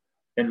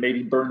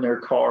maybe burn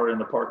their car in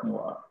the parking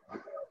lot.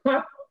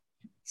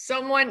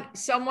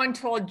 Someone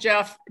told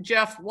Jeff,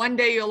 one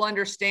day you'll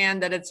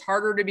understand that it's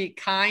harder to be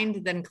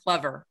kind than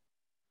clever.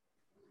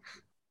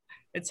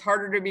 It's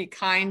harder to be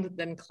kind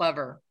than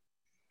clever.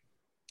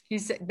 He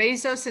said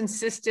Bezos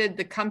insisted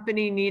the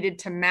company needed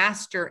to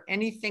master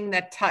anything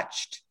that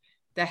touched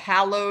the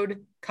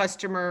hallowed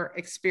customer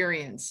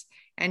experience,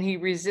 and he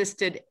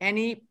resisted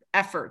any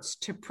efforts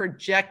to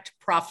project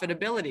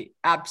profitability.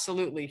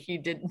 Absolutely. He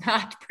did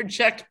not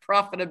project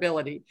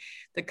profitability.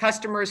 The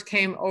customers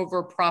came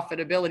over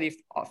profitability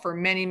for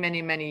many,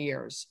 many, many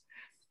years.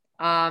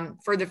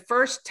 For the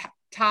first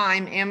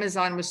time,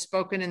 Amazon was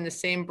spoken in the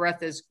same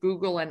breath as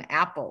Google and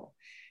Apple,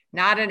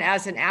 not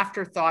as an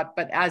afterthought,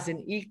 but as an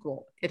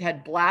equal. It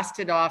had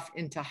blasted off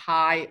into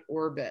high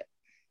orbit.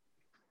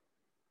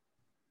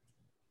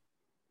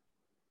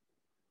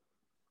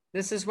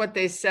 This is what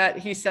he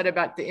said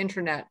about the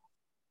internet.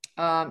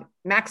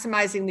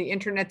 Maximizing the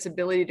internet's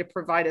ability to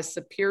provide a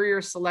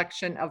superior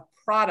selection of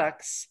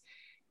products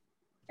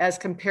as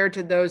compared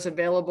to those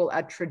available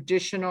at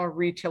traditional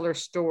retailer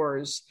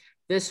stores.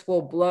 This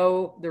will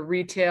blow the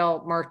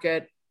retail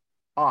market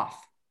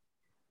off.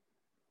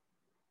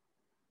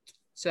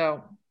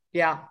 So,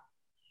 yeah.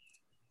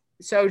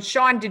 So,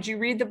 Sean, did you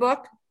read the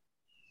book?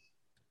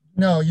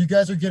 No, you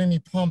guys are getting me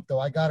pumped, though.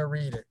 I got to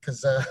read it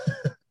because,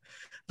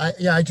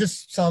 I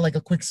just saw like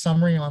a quick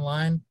summary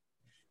online.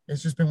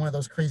 It's just been one of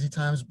those crazy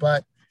times,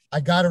 but I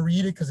got to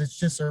read it because it's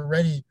just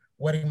already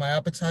whetting my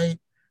appetite.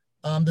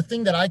 The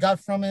thing that I got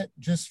from it,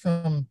 just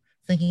from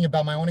thinking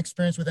about my own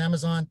experience with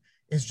Amazon,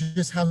 is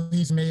just how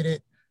he's made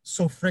it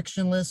so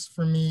frictionless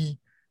for me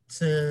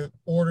to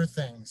order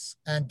things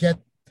and get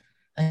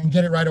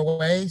it right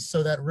away,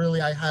 so that really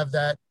I have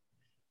that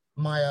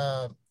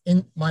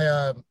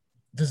my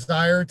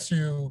desire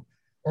to,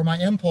 or my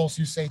impulse,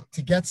 you say,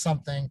 to get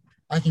something,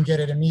 I can get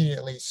it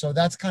immediately. So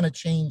that's kind of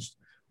changed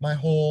my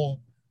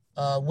whole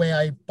way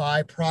I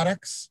buy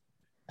products.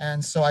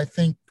 And so I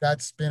think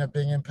that's been a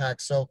big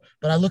impact. So,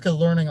 but I look at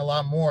learning a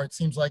lot more. It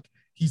seems like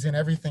he's in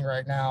everything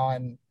right now,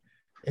 and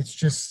it's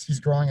just, he's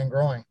growing and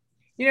growing.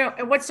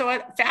 And what's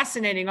so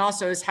fascinating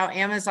also is how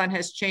Amazon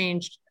has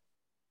changed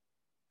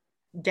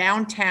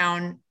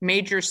downtown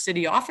major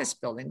city office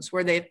buildings,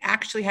 where they've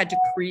actually had to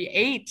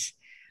create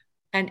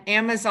an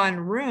Amazon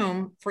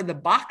room for the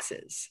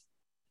boxes.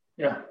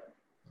 Yeah.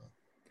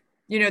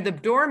 The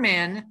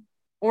doorman,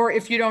 or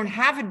if you don't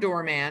have a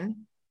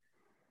doorman,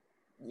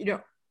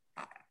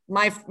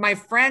 my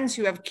friends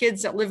who have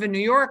kids that live in New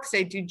York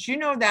say, did you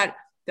know that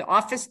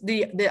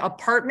the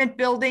apartment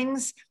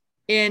buildings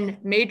in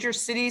major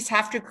cities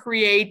have to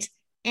create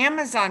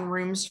Amazon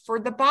rooms for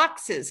the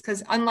boxes?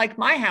 Because unlike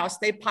my house,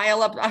 they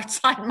pile up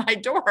outside my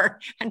door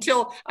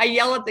until I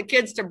yell at the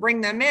kids to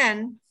bring them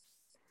in.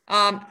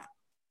 And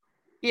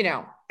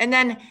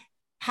then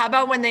how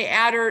about when they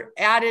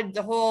added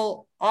the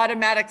whole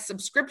automatic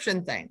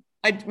subscription thing?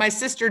 My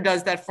sister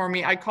does that for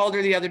me. I called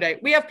her the other day.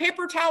 We have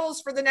paper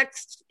towels for the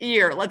next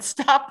year. Let's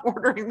stop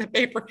ordering the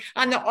paper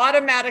on the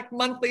automatic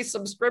monthly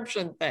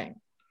subscription thing.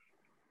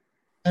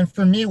 And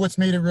for me, what's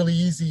made it really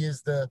easy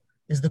is the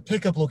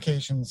pickup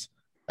locations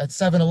at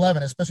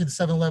 7-Eleven, especially the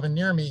 7-Eleven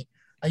near me.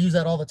 I use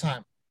that all the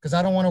time because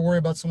I don't want to worry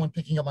about someone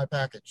picking up my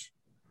package.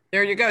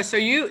 There you go. So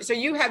you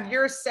have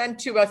yours sent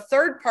to a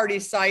third-party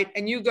site,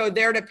 and you go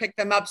there to pick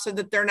them up so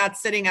that they're not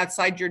sitting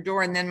outside your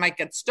door and then might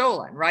get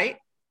stolen, right?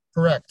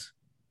 Correct.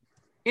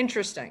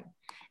 Interesting.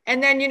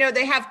 And then,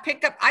 they have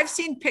pickup. I've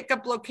seen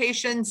pickup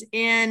locations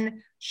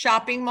in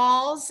shopping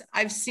malls.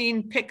 I've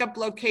seen pickup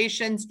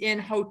locations in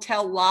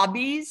hotel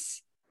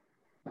lobbies.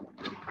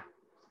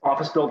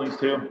 Office buildings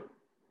too.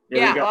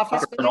 Yeah,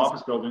 office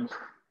buildings.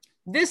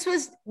 this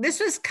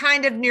was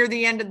kind of near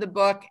the end of the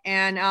book,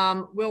 and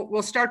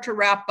we'll start to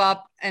wrap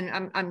up.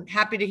 And I'm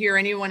happy to hear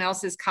anyone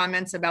else's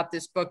comments about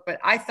this book. But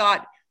I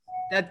thought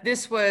that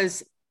this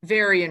was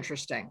very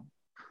interesting.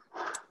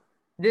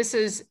 This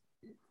is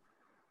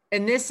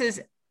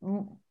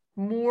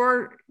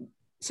more.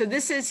 So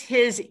this is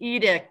his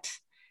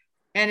edict,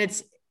 and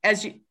it's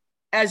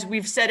as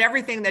we've said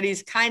everything that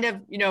he's kind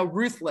of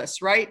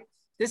ruthless, right?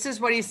 This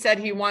is what he said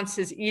he wants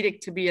his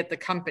edict to be at the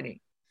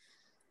company.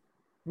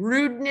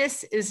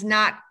 Rudeness is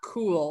not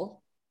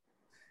cool.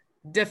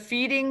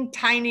 Defeating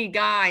tiny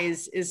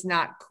guys is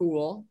not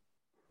cool.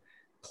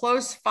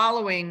 Close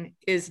following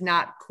is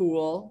not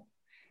cool.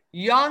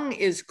 Young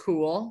is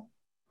cool.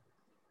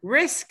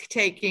 Risk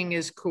taking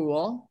is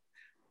cool.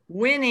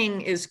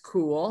 Winning is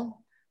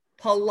cool.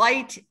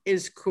 Polite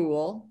is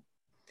cool.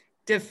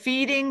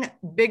 Defeating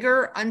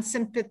bigger,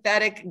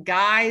 unsympathetic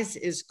guys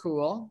is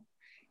cool.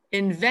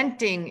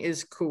 Inventing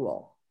is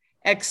cool.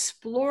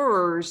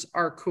 Explorers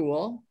are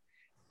cool.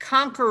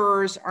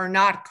 Conquerors are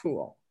not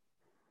cool.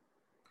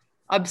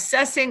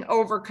 Obsessing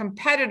over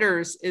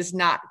competitors is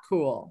not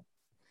cool.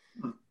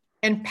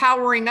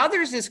 Empowering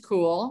others is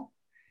cool.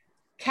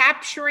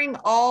 Capturing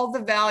all the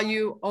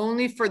value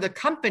only for the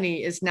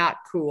company is not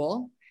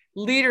cool.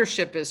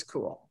 Leadership is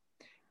cool.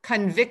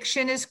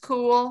 Conviction is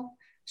cool.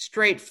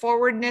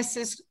 Straightforwardness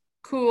is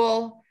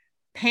cool.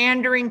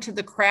 Pandering to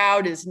the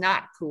crowd is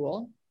not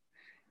cool.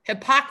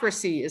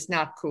 Hypocrisy is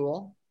not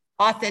cool.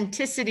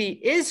 Authenticity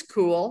is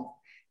cool.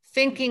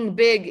 Thinking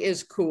big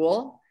is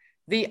cool.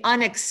 The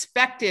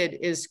unexpected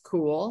is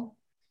cool.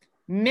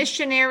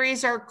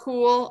 Missionaries are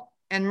cool,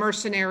 and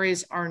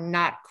mercenaries are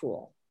not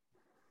cool.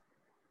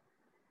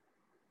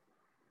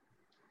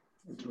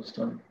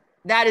 Interesting.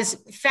 That is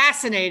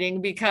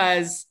fascinating,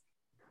 because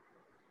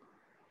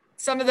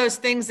some of those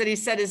things that he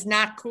said is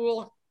not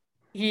cool,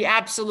 he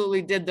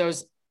absolutely did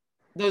those.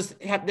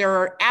 There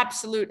are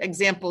absolute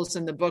examples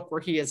in the book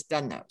where he has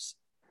done those.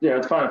 Yeah,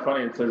 it's kind of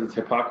funny. It says it's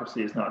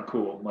hypocrisy is not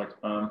cool. I'm like,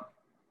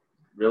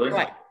 really?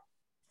 Right.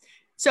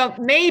 So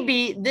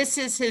maybe this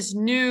is his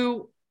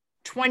new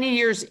 20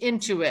 years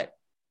into it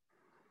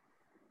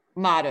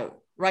motto,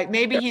 right?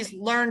 Maybe he's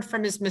learned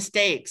from his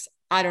mistakes.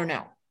 I don't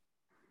know.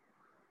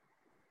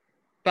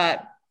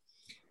 But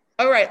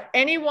all right,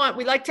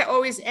 we like to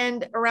always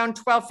end around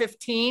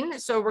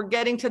 12:15. So we're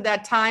getting to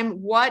that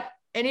time.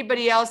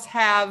 Anybody else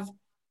have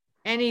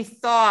any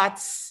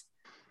thoughts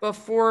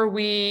before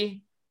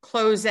we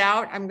close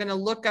out? I'm going to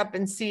look up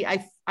and see.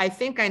 I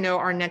think I know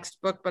our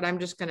next book, but I'm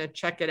just going to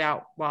check it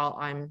out while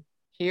I'm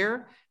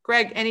here.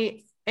 Greg,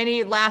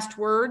 any last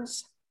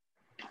words?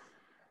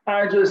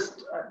 I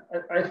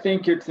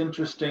think it's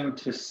interesting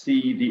to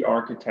see the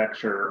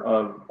architecture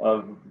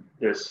of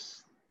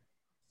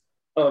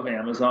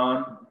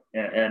Amazon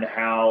and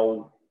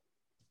how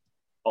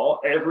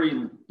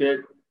every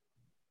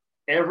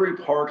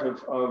part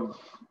of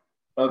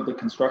the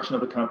construction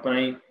of the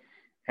company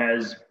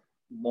has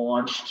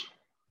launched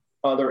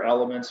other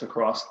elements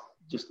across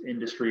just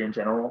industry in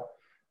general.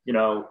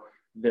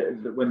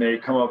 When they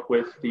come up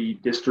with the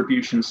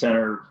distribution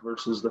center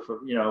versus they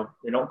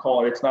don't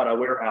call it, it's not a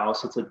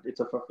warehouse, it's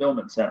a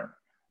fulfillment center.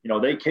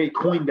 They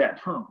coined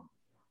that term,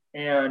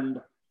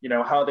 and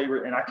how they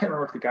were, and I can't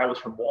remember if the guy was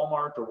from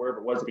Walmart or wherever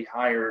it was that he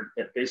hired,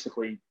 that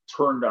basically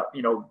turned up,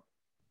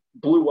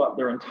 blew up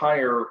their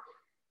entire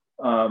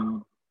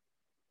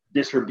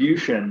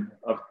distribution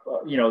of,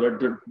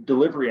 their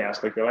delivery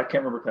aspect of it. I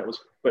can't remember if that was,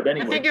 but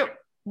anyway.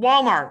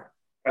 Walmart.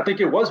 I think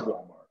it was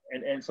Walmart.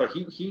 And so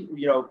he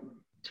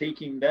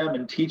taking them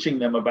and teaching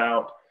them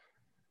about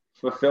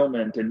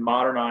fulfillment and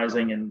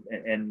modernizing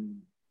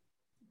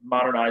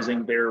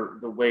modernizing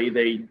the way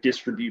they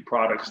distribute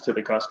products to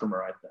the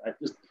customer. I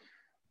just,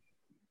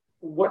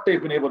 what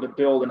they've been able to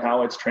build and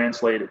how it's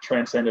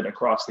transcended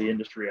across the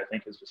industry, I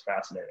think is just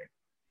fascinating.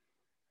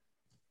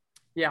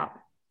 Yeah.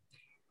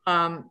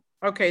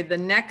 Okay. The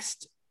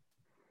next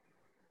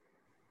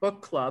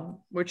book club,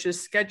 which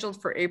is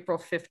scheduled for April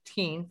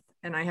 15th,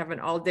 and I have an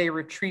all-day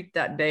retreat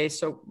that day.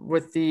 So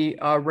with the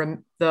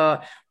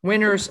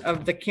winners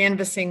of the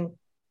Canvassing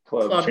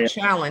Club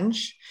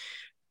Challenge,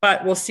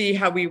 but we'll see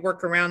how we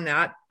work around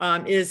that,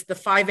 is the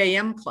 5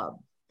 a.m. Club.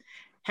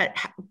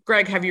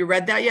 Greg, have you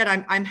read that yet?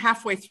 I'm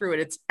halfway through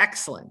it. It's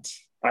excellent.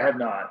 I have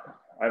not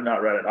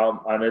read it.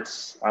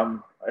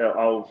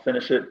 I'll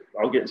finish it.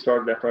 I'll get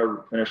started after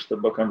I finish the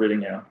book I'm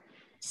reading now.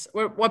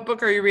 What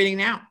book are you reading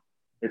now?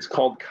 It's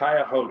called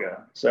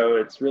Cuyahoga. So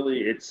it's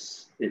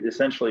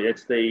essentially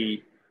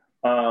the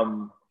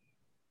I'm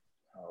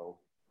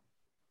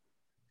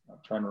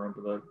trying to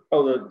remember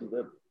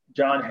the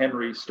John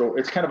Henry story.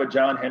 It's kind of a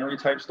John Henry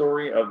type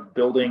story of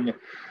building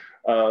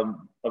of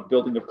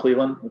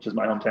Cleveland, which is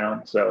my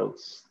hometown. So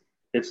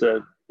it's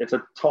a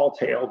tall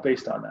tale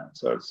based on that.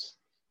 So it's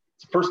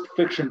the first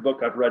fiction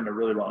book I've read in a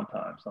really long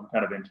time. So I'm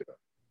kind of into it.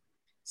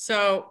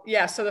 So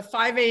the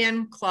 5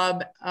 a.m.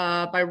 Club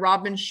by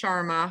Robin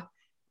Sharma.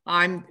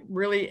 I'm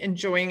really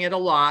enjoying it a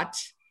lot,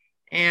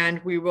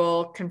 and we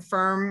will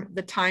confirm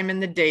the time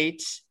and the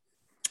date.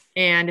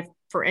 And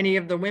for any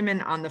of the women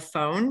on the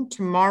phone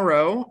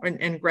tomorrow,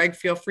 and Greg,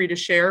 feel free to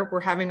share,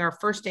 we're having our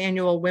first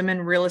annual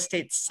Women Real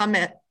Estate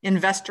Summit,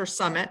 Investor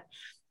Summit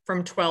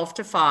from 12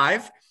 to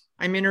 5.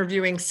 I'm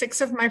interviewing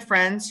 6 of my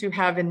friends who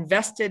have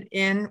invested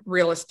in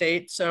real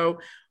estate. So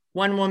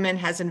one woman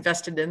has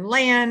invested in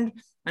land.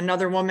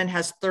 Another woman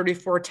has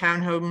 34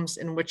 townhomes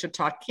in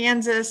Wichita,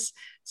 Kansas.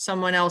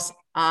 Someone else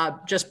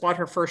just bought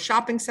her first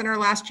shopping center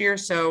last year.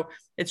 So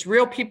it's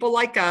real people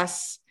like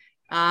us.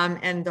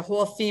 And the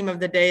whole theme of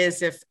the day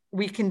is if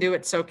we can do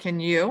it, so can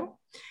you.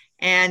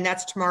 And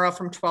that's tomorrow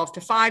from 12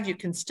 to 5. You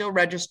can still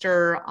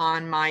register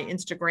on my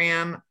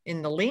Instagram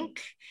in the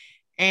link.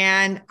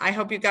 And I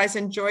hope you guys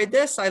enjoyed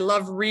this. I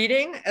love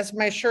reading. As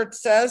my shirt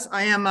says,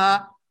 I am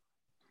a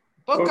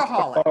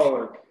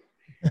bookaholic.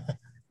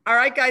 All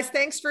right, guys,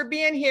 thanks for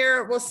being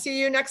here. We'll see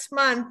you next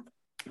month.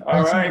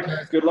 All right.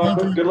 Good luck.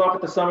 Good luck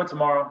at the summit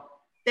tomorrow.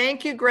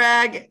 Thank you,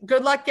 Greg.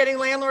 Good luck getting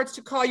landlords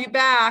to call you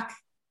back.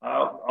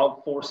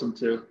 I'll force them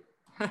to.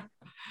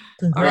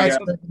 Congrats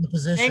on the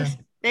position.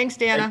 Thanks,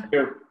 Dana.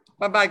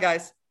 Bye-bye,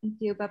 guys. Thank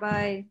you.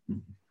 Bye-bye.